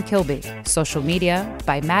Sean Kilby. Social media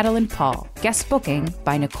by Madeline Paul. Guest booking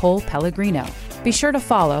by Nicole Pellegrino. Be sure to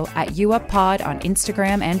follow @UUpPod on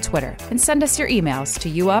Instagram and Twitter. And send us your emails to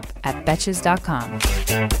uup@betches.com.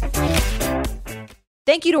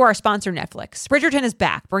 Thank you to our sponsor, Netflix. Bridgerton is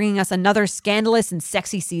back, bringing us another scandalous and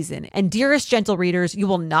sexy season. And dearest gentle readers, you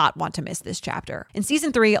will not want to miss this chapter. In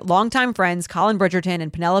season 3, longtime friends Colin Bridgerton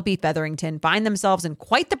and Penelope Featherington find themselves in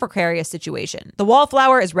quite the precarious situation. The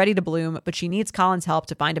wallflower is ready to bloom, but she needs Colin's help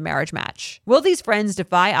to find a marriage match. Will these friends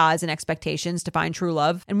defy odds and expectations to find true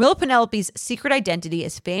love? And will Penelope's secret identity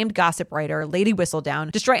as famed gossip writer Lady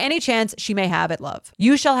Whistledown destroy any chance she may have at love?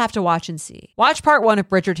 You shall have to watch and see. Watch part 1 of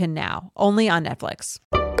Bridgerton now, only on Netflix.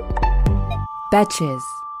 Betches.